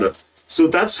god. So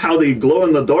that's how they glow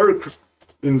in the dark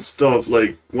and stuff.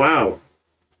 Like, wow.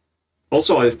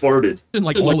 Also, I farted.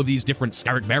 Like all of these different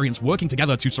Scarab variants working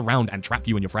together to surround and trap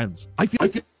you and your friends. I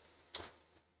feel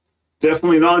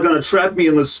definitely not gonna trap me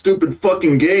in this stupid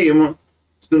fucking game,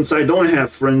 since I don't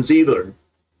have friends either.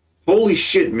 Holy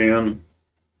shit, man.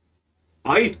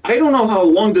 I don't know how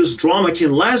long this drama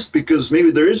can last, because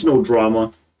maybe there is no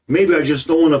drama. Maybe I just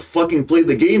don't want to fucking play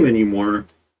the game anymore,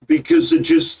 because it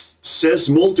just says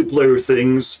multiplayer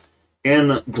things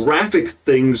and graphic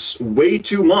things way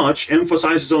too much,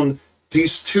 emphasizes on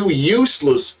these two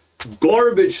useless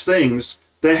garbage things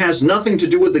that has nothing to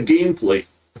do with the gameplay.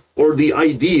 or the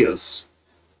ideas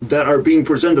that are being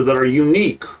presented that are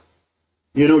unique.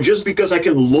 You know, just because I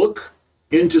can look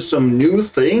into some new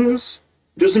things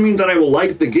doesn't mean that I will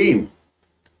like the game.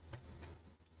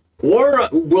 Or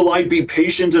will I be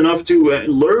patient enough to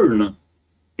learn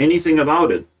anything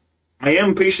about it? I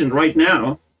am patient right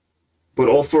now, but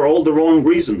all for all the wrong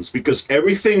reasons, because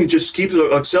everything just keeps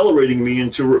accelerating me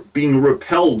into being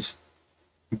repelled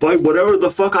by whatever the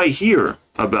fuck I hear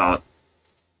about.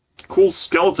 Cool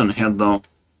skeleton head, though.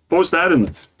 Post that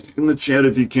in the chat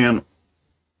if you can.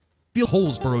 Feel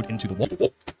holes burrowed into the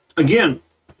wall. Again,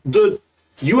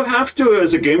 you have to,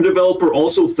 as a game developer,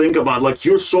 also think about, like,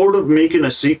 you're sort of making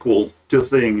a sequel to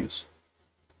things.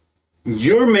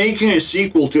 You're making a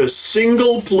sequel to a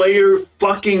single-player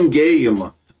fucking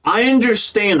game. I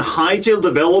understand Hytale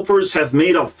developers have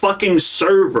made a fucking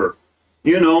server,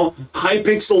 you know,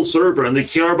 Hypixel server, and they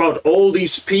care about all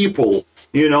these people,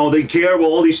 you know, they care about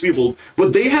all these people,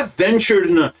 but they have ventured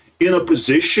in a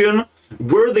position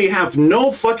where they have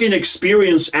no fucking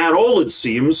experience at all, it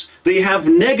seems. They have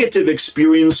negative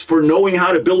experience for knowing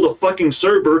how to build a fucking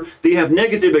server. They have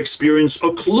negative experience,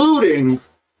 including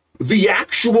the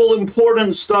actual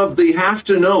important stuff they have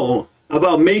to know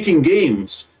about making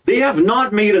games. They have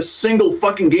not made a single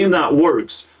fucking game that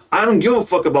works. I don't give a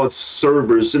fuck about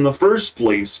servers in the first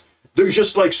place. They're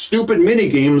just like stupid mini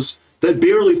games that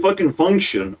barely fucking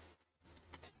function,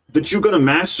 that you're gonna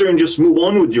master and just move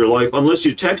on with your life, unless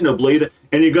you're Technoblade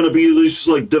and you're gonna be just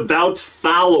like devout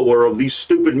follower of these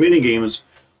stupid mini games.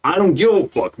 I don't give a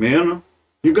fuck, man.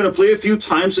 You're gonna play a few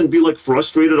times and be like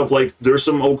frustrated of like there's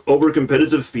some over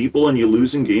competitive people and you're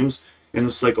losing games, and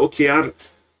it's like, okay,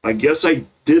 I guess I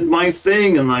did my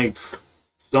thing, and like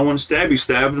someone stabbed,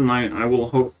 and I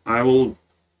will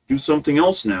do something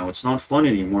else now. It's not fun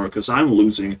anymore because I'm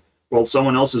losing while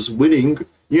someone else is winning.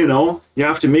 You know, you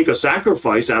have to make a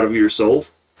sacrifice out of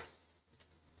yourself.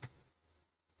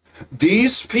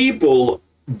 These people,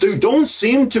 they don't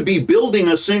seem to be building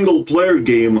a single-player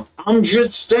game. I'm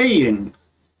just saying.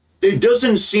 It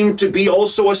doesn't seem to be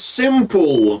also a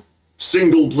simple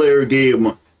single-player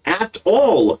game at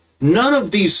all. None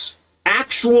of these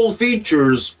actual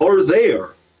features are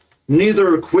there.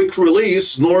 Neither quick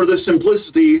release, nor the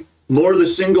simplicity, nor the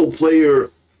single-player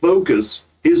focus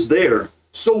is there.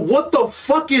 So what the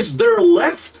fuck is there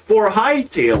left for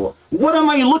Hytale? What am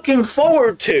I looking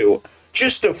forward to?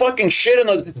 Just to fucking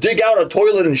dig out a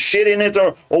toilet and shit in it,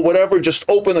 or whatever, just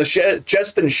open the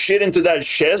chest and shit into that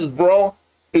chest, bro?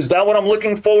 Is that what I'm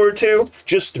looking forward to?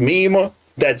 Just meme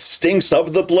that stinks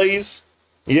up the place?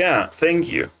 Yeah, thank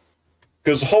you.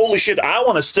 Because holy shit, I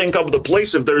want to stink up the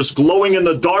place if there's glowing in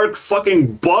the dark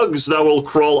fucking bugs that will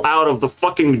crawl out of the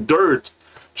fucking dirt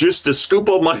just to scoop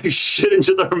up my shit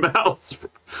into their mouths.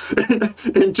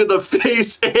 Into the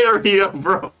face area,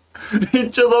 bro.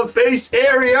 Into the face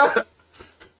area.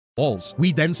 Balls.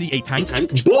 We then see a tank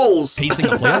balls pacing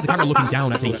a player, the camera looking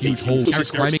down at a huge hole.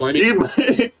 Carrots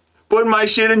climbing. Put my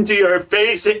shit into your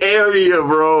face area,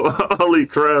 bro. Holy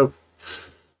crap.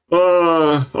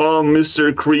 Oh,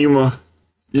 Mr. Creamer.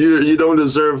 You don't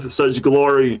deserve such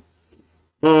glory.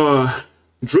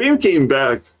 Dream came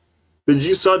back. Did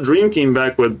you saw Dream came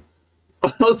back with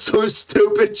all so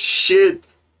stupid shit?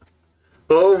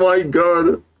 Oh my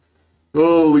god.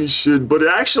 Holy shit. But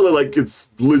actually, like,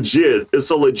 it's legit. It's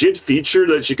a legit feature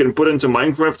that you can put into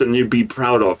Minecraft and you'd be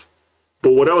proud of.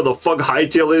 But whatever the fuck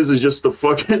Hytale is just the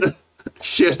fucking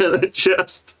shit in the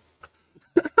chest.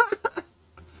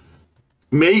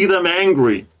 Make them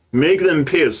angry. Make them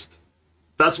pissed.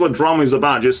 That's what drama is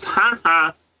about. Just ha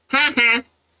ha. Ha ha.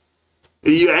 Are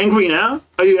you angry now?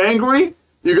 Are you angry?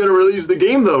 You're gonna release the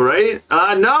game though, right?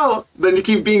 No. Then you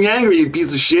keep being angry, you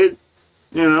piece of shit.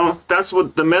 You know, that's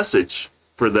what the message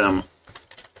for them.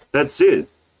 That's it.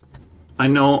 I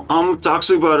know, I'm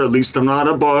toxic, but at least I'm not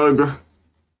a bug.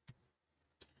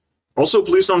 Also,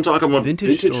 please don't talk about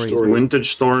Vintage Story.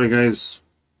 Vintage Story, guys.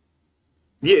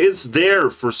 Yeah, it's there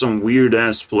for some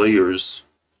weird-ass players.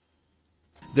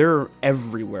 They're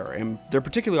everywhere, and they're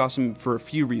particularly awesome for a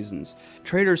few reasons.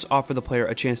 Traders offer the player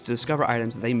a chance to discover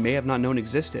items that they may have not known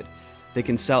existed. They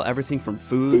can sell everything from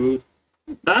food.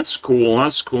 That's cool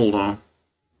though.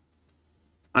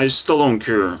 I still don't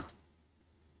care.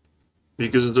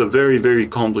 Because it's a very, very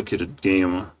complicated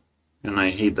game. And I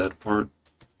hate that part.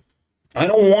 I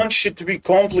don't want shit to be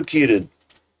complicated.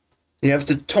 You have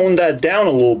to tone that down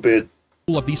a little bit.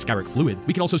 Of these Scarrick fluid.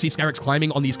 We can also see Scarricks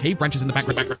climbing on these cave branches in the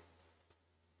background.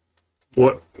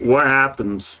 What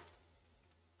happens?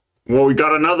 Well, we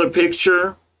got another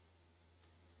picture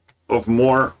of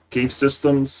more cave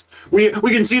systems. We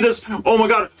can see this. Oh my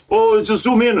god. Oh, just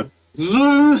zoom in.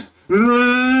 Zoom.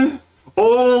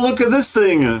 Oh, look at this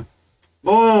thing.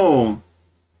 Oh,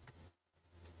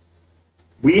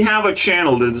 we have a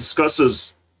channel that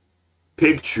discusses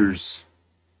pictures.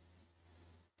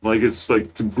 Like it's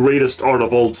like the greatest art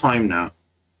of all time now.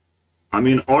 I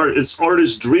mean, it's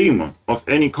artist's dream of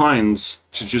any kind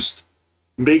to just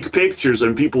make pictures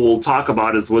and people will talk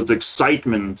about it with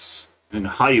excitement and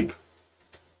hype.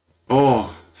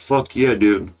 Oh, fuck yeah,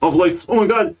 dude. Of like, oh my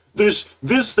god, there's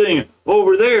this thing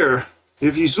over there.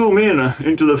 If you zoom in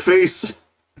into the face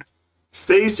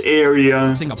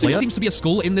area. A player seems to be a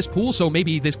skull in this pool, so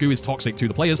maybe this goo is toxic to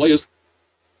the players.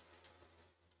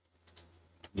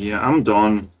 Yeah, I'm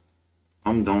done.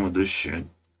 I'm done with this shit.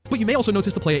 But you may also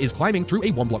notice the player is climbing through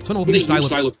a one-block tunnel in the style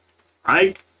of...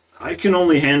 I can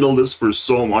only handle this for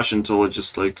so much until it's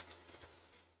just like,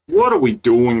 what are we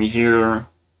doing here?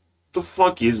 The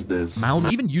fuck is this?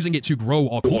 Mound, even using it to grow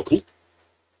or cool.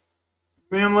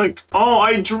 Man, like, oh,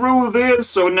 I drew this,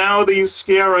 so now these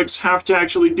Scarix have to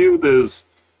actually do this.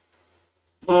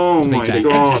 Oh my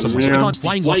god, man.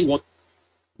 Flying.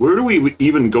 Where do we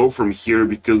even go from here?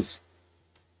 Because,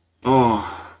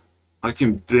 oh, I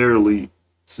can barely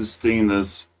sustain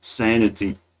this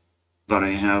sanity that I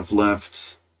have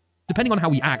left. Depending on how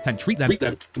we act and treat them.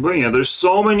 But yeah, there's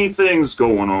so many things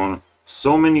going on.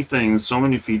 So many things, so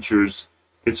many features.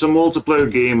 It's a multiplayer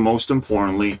game, most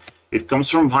importantly. It comes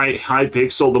from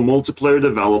Hypixel, the multiplayer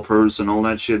developers and all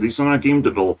that shit. These are not game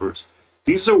developers.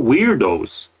 These are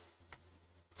weirdos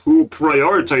who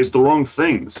prioritize the wrong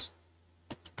things.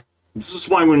 This is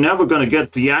why we're never gonna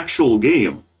get the actual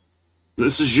game.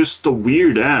 This is just the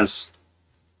weird-ass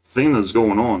thing that's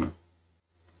going on.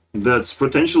 That's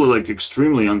potentially, like,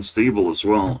 extremely unstable as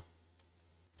well.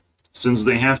 Since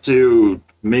they have to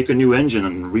make a new engine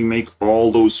and remake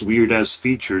all those weird-ass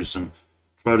features and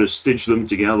try to stitch them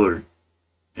together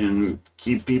and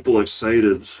keep people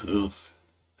excited. Ugh,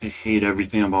 I hate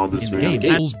everything about this game.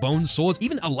 Apples, bones, swords,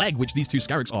 even a leg, which these two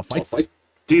Scarix are fighting.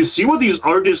 Do you see what these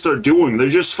artists are doing? They're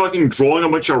just fucking drawing a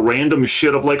bunch of random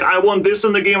shit of like, I want this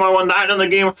in the game, I want that in the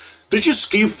game. They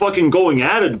just keep fucking going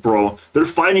at it, bro. They're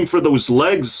fighting for those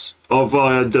legs of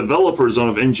developers and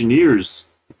of engineers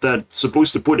that's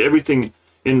supposed to put everything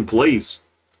in place.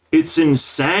 It's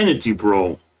insanity,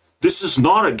 bro. This is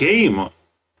not a game.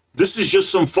 This is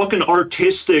just some fucking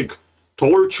artistic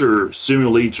torture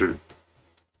simulator.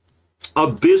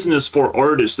 A business for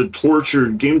artists that torture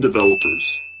game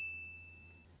developers.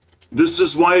 This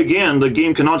is why, again, the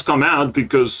game cannot come out,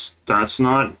 because that's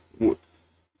not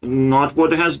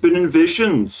what has been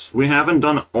envisioned. We haven't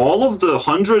done all of the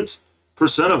 100%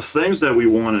 of things that we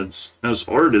wanted as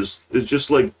artists. It's just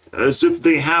like, as if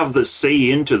they have the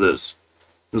say into this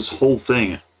whole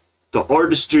thing. The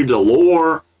artistry, the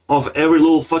lore of every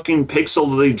little fucking pixel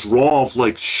that they draw of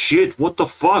like, shit, what the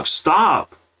fuck,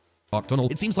 stop. Tunnel.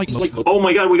 It seems like oh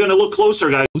my god, we're gonna look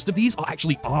closer, guys. Most of these are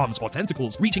actually arms or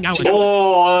tentacles reaching out.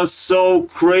 Oh, that's so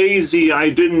crazy. I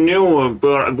didn't know,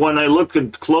 but when I look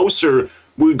at closer,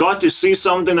 we got to see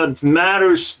something that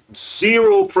matters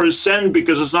 0%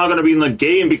 because it's not gonna be in the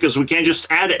game, because we can't just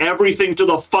add everything to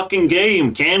the fucking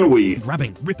game, can we?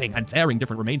 Grabbing, ripping, and tearing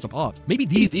different remains apart. Maybe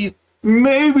these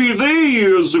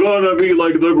gonna be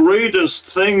like the greatest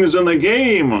things in the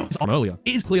game. Earlier,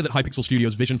 it is clear that Hypixel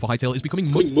Studios' vision for Hytale is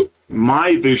becoming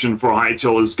my vision for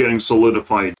Hytale is getting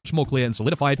solidified. Much more clear and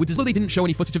solidified. With this, though they didn't show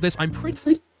any footage of this, I'm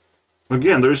pretty...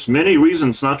 Again, there's many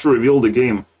reasons not to reveal the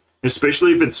game,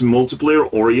 especially if it's multiplayer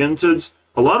oriented.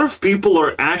 A lot of people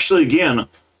are actually, again,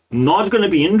 not gonna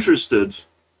be interested,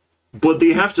 but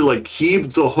they have to like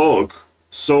keep the hook.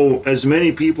 So as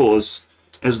many people as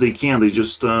they can, they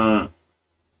just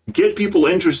get people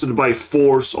interested by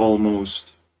force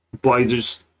almost, by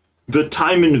just the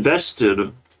time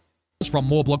invested. From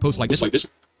more blog posts like this.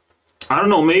 I don't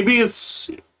know, maybe it's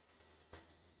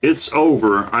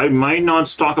over. I might not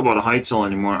talk about Hytale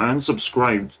anymore. I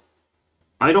unsubscribed.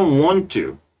 I don't want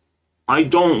to. I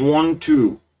don't want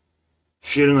to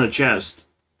shit in the chest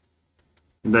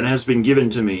that has been given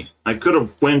to me. I could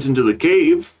have went into the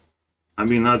cave. I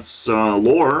mean, that's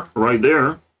lore right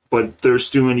there. But there's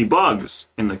too many bugs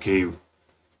in the cave.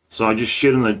 So I just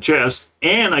shit in the chest.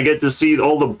 And I get to see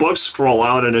all the bugs crawl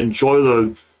out and enjoy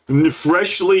the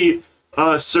freshly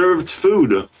served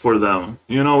food for them.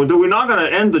 You know, we're not going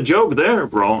to end the joke there,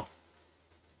 bro.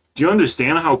 Do you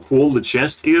understand how cool the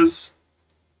chest is?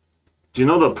 Do you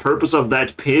know the purpose of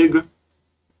that pig?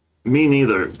 Me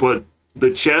neither. But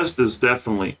the chest is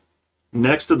definitely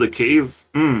next to the cave.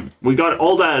 We got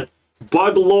all that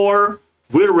bug lore.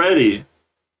 We're ready.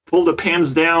 Pull the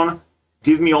pants down.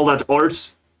 Give me all that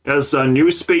art as a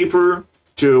newspaper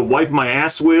to wipe my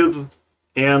ass with.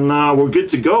 And we're good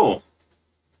to go.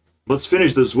 Let's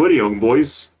finish this video,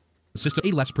 boys. system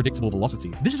a less predictable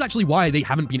velocity. This is actually why they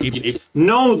haven't been able to...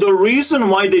 No, the reason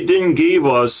why they didn't give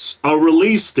us a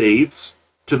release date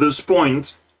to this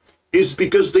point is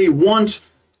because they want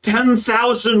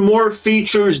 10,000 more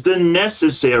features than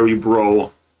necessary,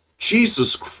 bro.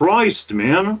 Jesus Christ,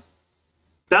 man.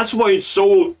 That's why it's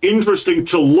so interesting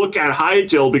to look at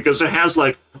Hytale, because it has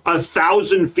like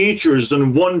 1,000 features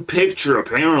in one picture,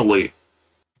 apparently.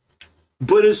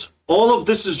 But all of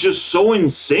this is just so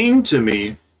insane to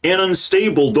me and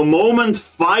unstable. The moment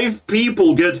 5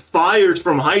 people get fired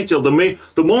from Hytale,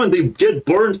 the moment they get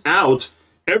burnt out,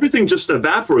 everything just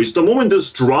evaporates. The moment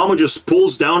this drama just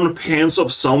pulls down the pants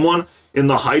of someone in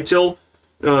the Hytale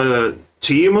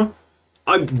team,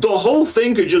 the whole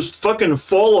thing could just fucking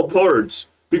fall apart.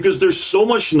 Because there's so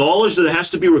much knowledge that has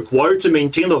to be required to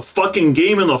maintain the fucking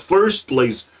game in the first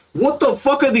place. What the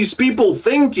fuck are these people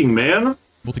thinking, man?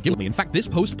 To give me. In fact, this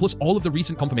post plus all of the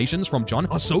recent confirmations from John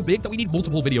are so big that we need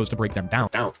multiple videos to break them down.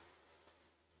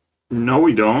 No,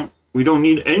 we don't. We don't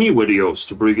need any videos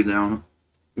to break it down.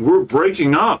 We're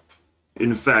breaking up.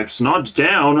 In fact, not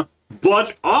down,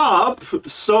 but up.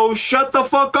 So shut the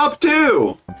fuck up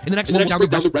too. In the next one,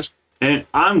 and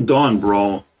I'm done,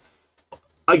 bro.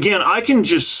 Again, I can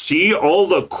just see all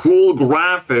the cool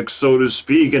graphics, so to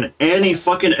speak, in any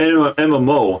fucking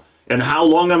MMO. And how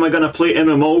long am I gonna play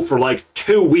MMO for? Like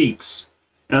 2 weeks.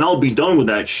 And I'll be done with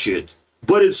that shit.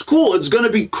 But it's cool. It's gonna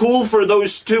be cool for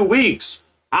those 2 weeks.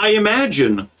 I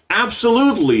imagine.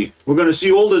 Absolutely. We're gonna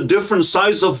see all the different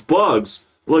size of bugs.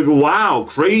 Like, wow,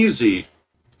 crazy.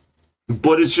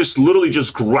 But it's just literally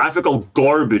just graphical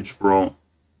garbage, bro.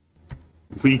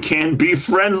 We can be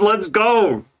friends. Let's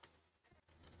go.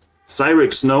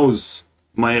 Cyrix knows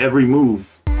my every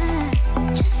move.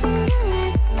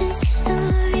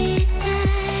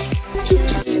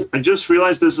 I just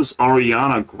realized this is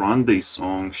Ariana Grande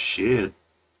song. Shit.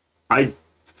 I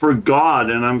forgot,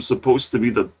 and I'm supposed to be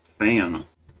the fan.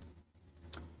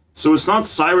 So it's not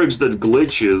Cyrix that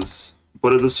glitches,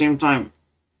 but at the same time...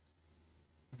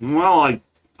 Well,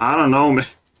 I don't know, man.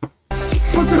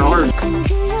 Fucking hard.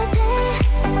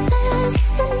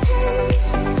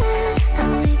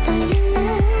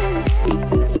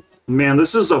 Man,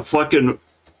 this is a fucking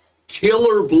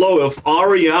killer blow if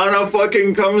Ariana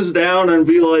fucking comes down and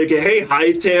be like, hey,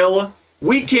 Hytale,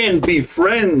 we can't be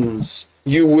friends,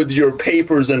 you with your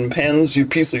papers and pens, you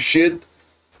piece of shit.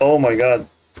 Oh my god.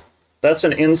 That's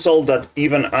an insult that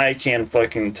even I can't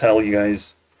fucking tell you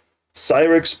guys.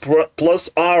 Cyrix plus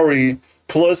Ari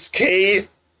plus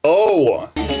KO.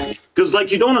 Because, like,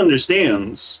 you don't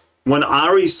understand. When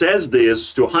Ari says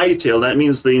this to Hytale, that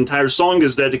means the entire song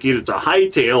is dedicated to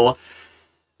Hytale.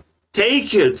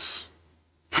 Take it.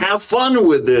 Have fun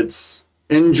with it.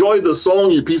 Enjoy the song,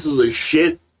 you pieces of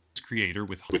shit. Creator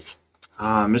with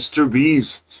Mr.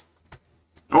 Beast.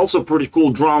 Also pretty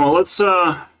cool drama. Let's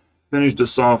finish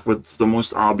this off with the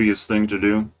most obvious thing to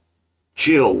do.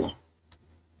 Chill.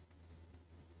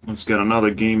 Let's get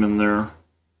another game in there.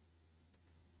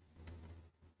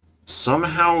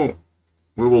 Somehow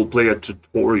we will play a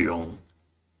tutorial.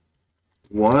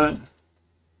 What?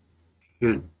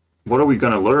 Shit. What are we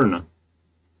gonna learn?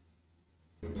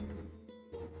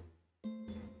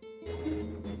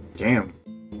 Damn.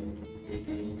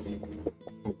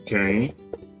 Okay.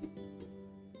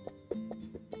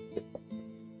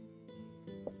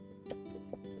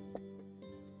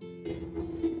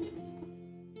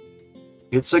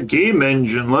 It's a game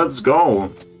engine, let's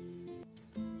go.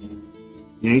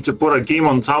 You need to put a game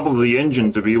on top of the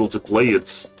engine to be able to play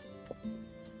it.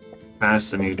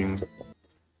 Fascinating.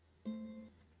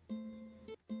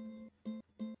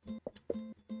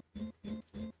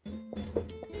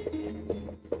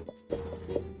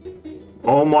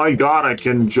 Oh my god, I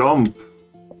can jump.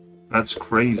 That's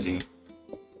crazy.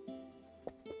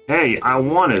 Hey, I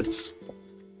want it.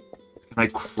 Can I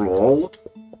crawl?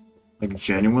 Like,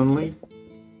 genuinely?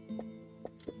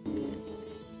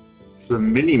 It's a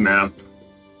mini-map.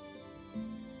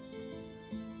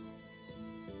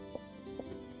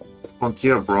 Fuck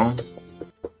yeah, bro.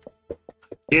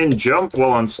 Can't jump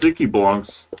while on sticky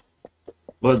blocks.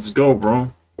 Let's go,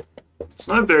 bro. It's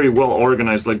not very well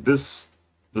organized. Like, this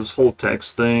whole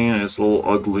text thing is a little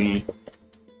ugly.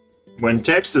 When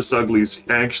text is ugly, it's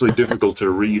actually difficult to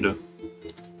read.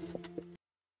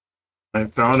 I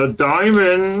found a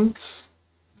diamond!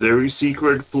 Very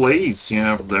secret place you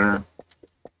have there.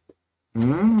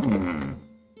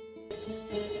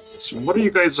 So what are you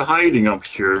guys hiding up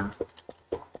here?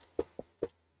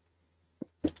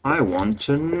 I want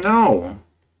to know.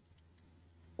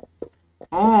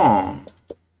 Oh.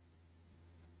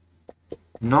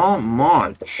 Not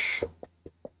much.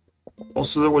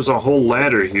 Also, there was a whole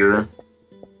ladder here.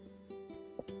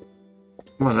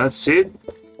 Well, that's it?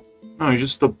 No, it's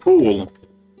just a pool.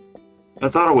 I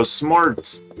thought I was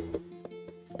smart.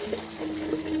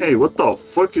 Hey, what the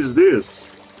fuck is this?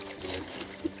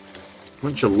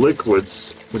 Bunch of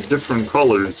liquids with different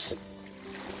colors.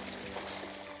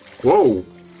 Whoa!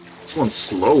 This one's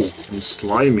slow and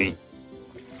slimy.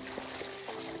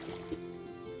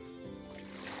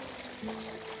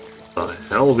 The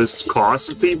hell,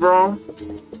 viscosity, bro?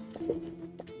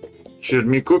 Shit,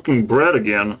 me cooking bread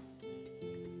again.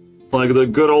 Like the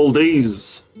good old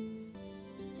days.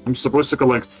 I'm supposed to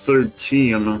collect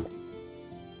 13.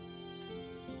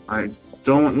 I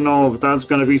don't know if that's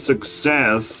gonna be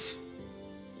success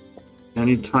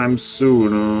anytime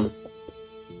soon.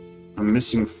 I'm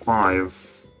missing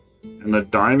 5. And the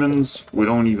diamonds, we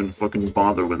don't even fucking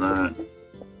bother with that.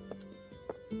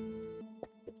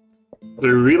 They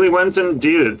really went and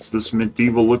did it, this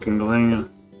medieval looking thing.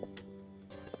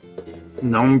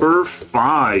 Number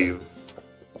 5.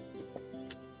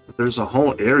 There's a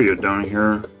whole area down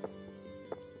here.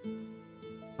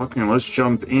 Fucking let's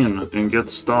jump in and get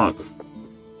stuck.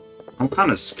 I'm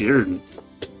kinda scared.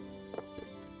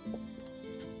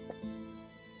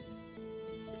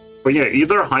 But yeah,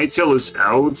 either Hytale is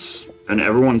out and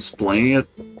everyone's playing it,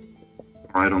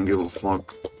 or I don't give a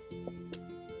fuck.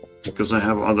 Because I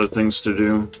have other things to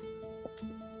do.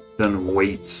 Then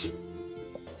wait.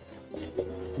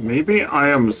 Maybe I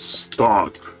am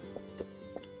stuck.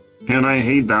 And I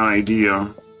hate that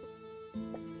idea.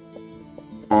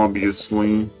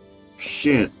 Obviously.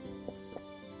 Shit.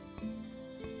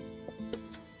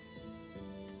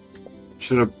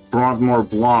 Should have brought more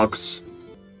blocks.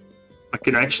 I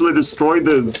can actually destroy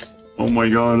this. Oh my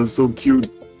god, it's so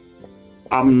cute.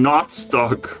 I'm not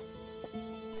stuck.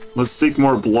 Let's take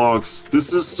more blocks.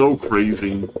 This is so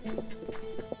crazy.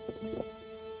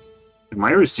 Am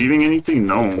I receiving anything?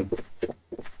 No.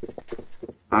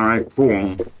 Alright,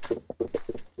 cool.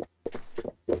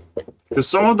 Because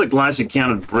some of the glass you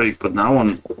cannot break, but that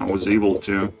one I was able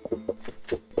to.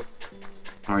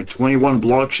 Alright, 21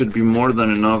 blocks should be more than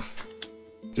enough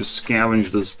to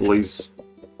scavenge this place.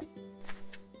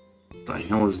 What the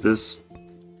hell is this?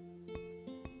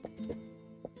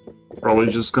 Probably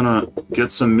just gonna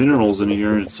get some minerals in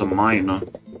here. It's a mine, huh?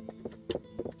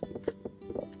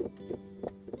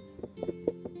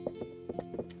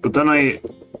 But then I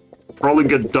probably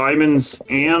get diamonds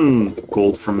and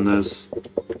gold from this,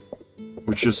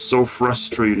 which is so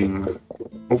frustrating.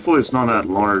 Hopefully it's not that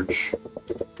large.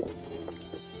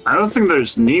 I don't think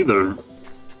there's neither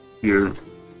here,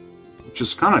 which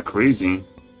is kind of crazy.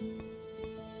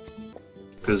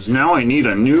 Because now I need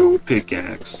a new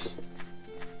pickaxe.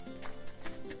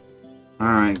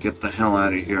 Alright, get the hell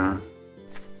out of here.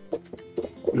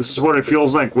 This is what it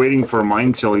feels like waiting for a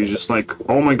mine till you're just like,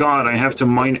 oh my god, I have to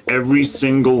mine every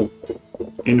single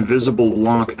invisible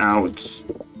block out.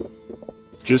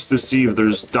 Just to see if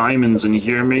there's diamonds in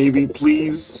here, maybe,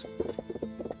 please?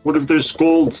 What if there's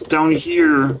gold down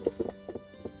here?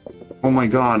 Oh my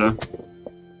god.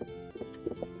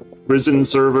 Prison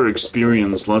server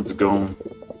experience, let's go.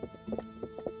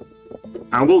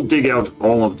 I will dig out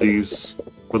all of these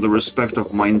for the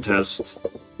respective mine test.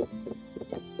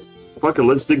 Fuck it,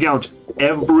 let's dig out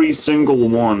every single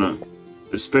one.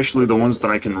 Especially the ones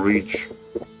that I can reach.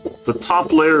 The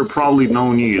top layer, probably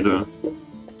no need.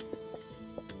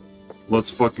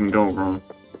 Let's fucking go, bro.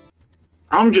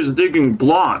 I'm just digging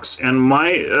blocks, and my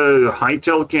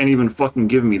Hytale can't even fucking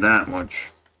give me that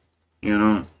much. You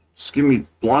know? Just give me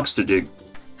blocks to dig.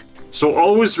 So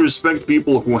always respect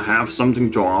people who have something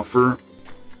to offer,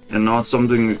 and not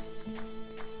something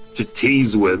to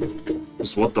tease with.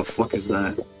 Because what the fuck is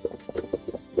that?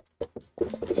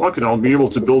 Fuck it, I'll be able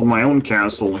to build my own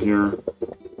castle here.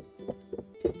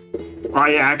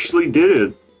 I actually did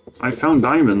it! I found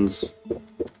diamonds.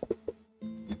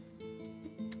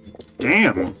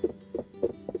 Damn!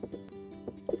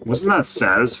 Wasn't that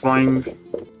satisfying?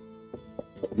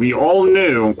 We all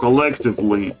knew,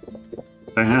 collectively,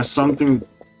 there has something...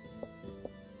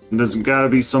 There's gotta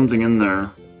be something in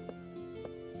there.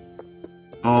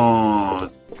 Oh,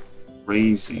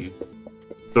 crazy.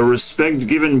 The respect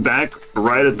given back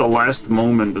right at the last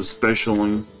moment,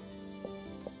 especially.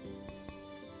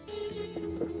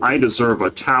 I deserve a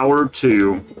tower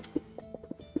too.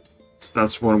 So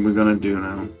that's what we're gonna do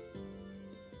now.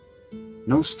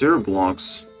 No stair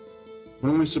blocks.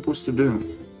 What am I supposed to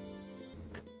do?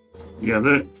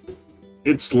 Yeah,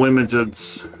 it's limited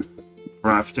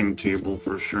crafting table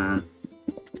for sure.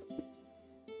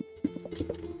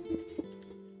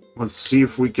 Let's see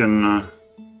if we can,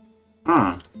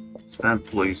 it's that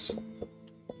place.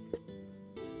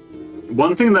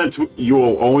 One thing that you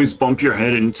will always bump your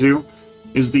head into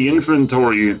is the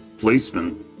inventory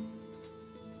placement.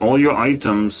 All your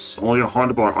items, all your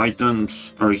hotbar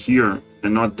items are here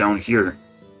and not down here.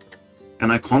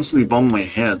 And I constantly bump my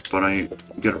head, but I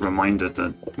get reminded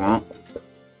that, well,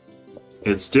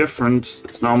 it's different.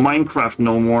 It's now Minecraft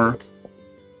no more.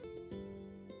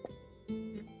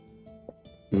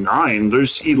 9,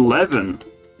 there's 11.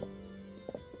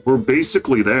 We're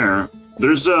basically there.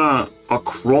 There's a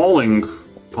crawling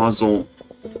puzzle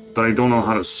that I don't know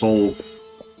how to solve.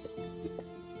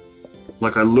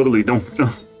 Like, I literally don't know.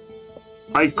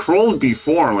 I crawled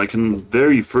before, like in the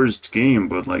very first game,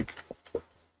 but like,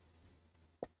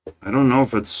 I don't know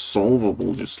if it's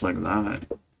solvable just like that.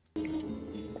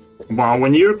 Wow,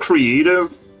 when you're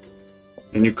creative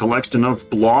and you collect enough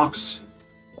blocks,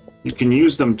 you can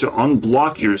use them to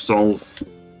unblock yourself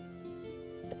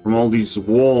from all these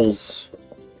walls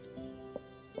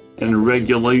and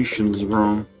regulations,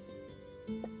 bro.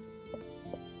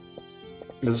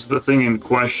 This is the thing in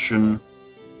question.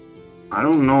 I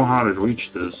don't know how to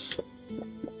reach this.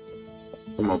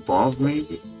 From above,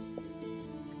 maybe?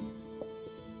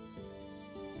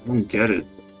 I don't get it.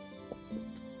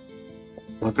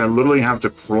 Like, I literally have to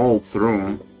crawl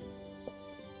through.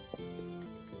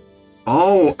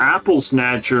 Oh, apple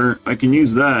snatcher. I can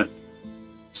use that.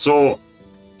 So,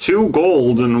 2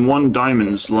 gold and 1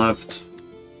 diamonds left.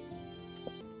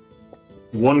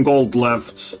 1 gold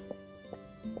left.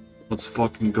 Let's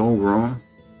fucking go, bro.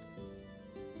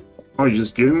 Oh, you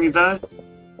just giving me that?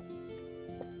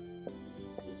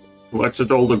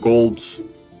 Collected all the golds.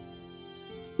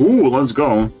 Ooh, let's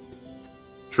go.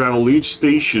 Travel each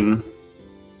station.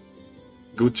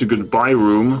 Go to goodbye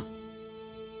room.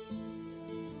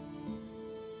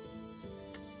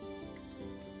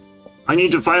 I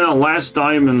need to find that last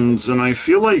diamond, and I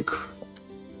feel like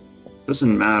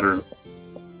doesn't matter.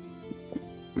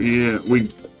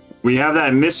 We have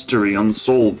that mystery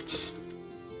unsolved.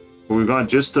 But we got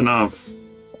just enough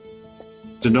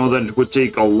to know that it would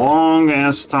take a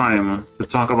long-ass time to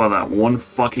talk about that one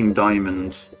fucking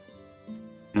diamond.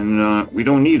 And we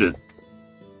don't need it.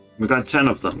 We got 10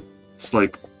 of them. It's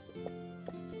like,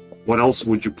 what else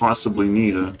would you possibly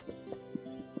need?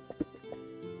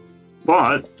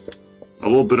 But a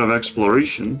little bit of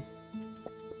exploration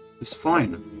is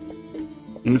fine.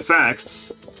 In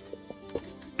fact,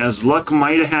 as luck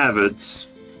might have it,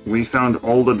 we found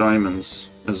all the diamonds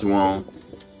as well.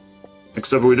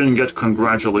 Except we didn't get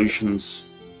congratulations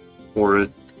for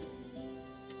it.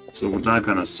 So that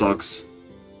kind of sucks.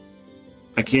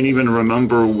 I can't even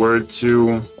remember where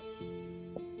to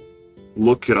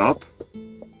look it up.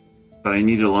 But I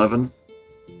need 11.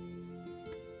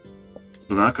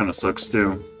 So that kind of sucks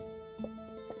too.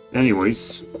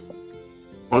 Anyways,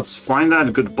 let's find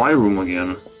that goodbye room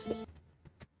again.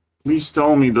 Please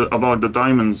tell me about the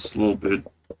diamonds a little bit.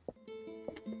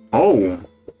 Oh,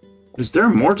 is there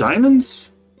more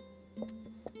diamonds?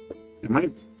 Am I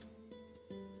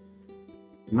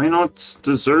not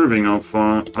deserving of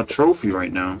a trophy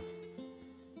right now?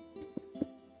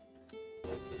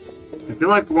 I feel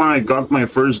like when I got my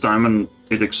first diamond,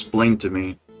 it explained to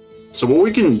me. So what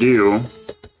we can do,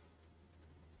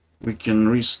 we can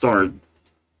restart.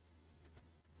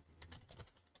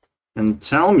 And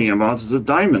tell me about the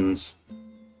diamonds.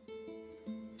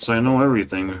 So I know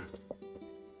everything.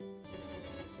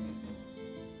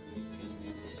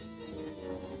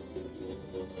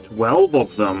 "12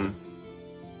 of them.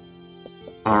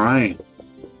 Alright.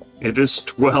 It is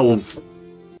 12.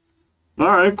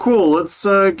 Alright, cool. Let's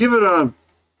give it a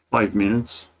 5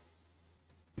 minutes.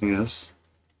 I guess.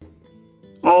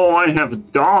 Oh, I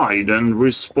have died and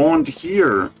respawned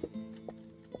here.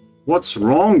 What's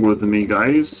wrong with me,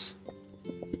 guys?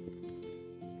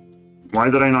 Why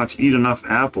did I not eat enough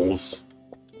apples?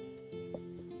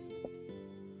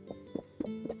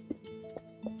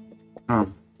 Huh.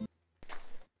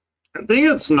 I think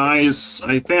it's nice.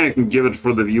 I think I can give it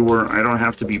for the viewer. I don't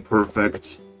have to be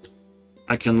perfect.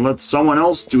 I can let someone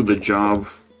else do the job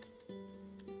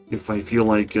if I feel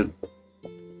like it.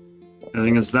 I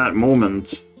think it's that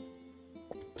moment.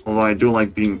 Although I do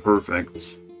like being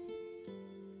perfect.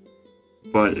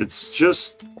 But it's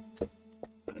just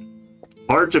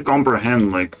hard to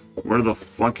comprehend, like, where the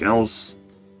fuck else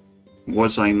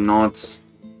was I not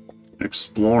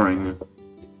exploring?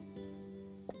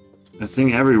 I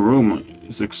think every room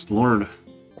is explored.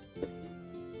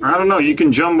 I don't know, you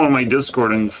can jump on my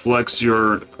Discord and flex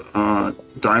your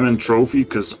diamond trophy,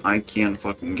 because I can't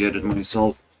fucking get it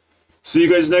myself. See you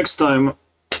guys next time.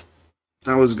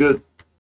 That was good.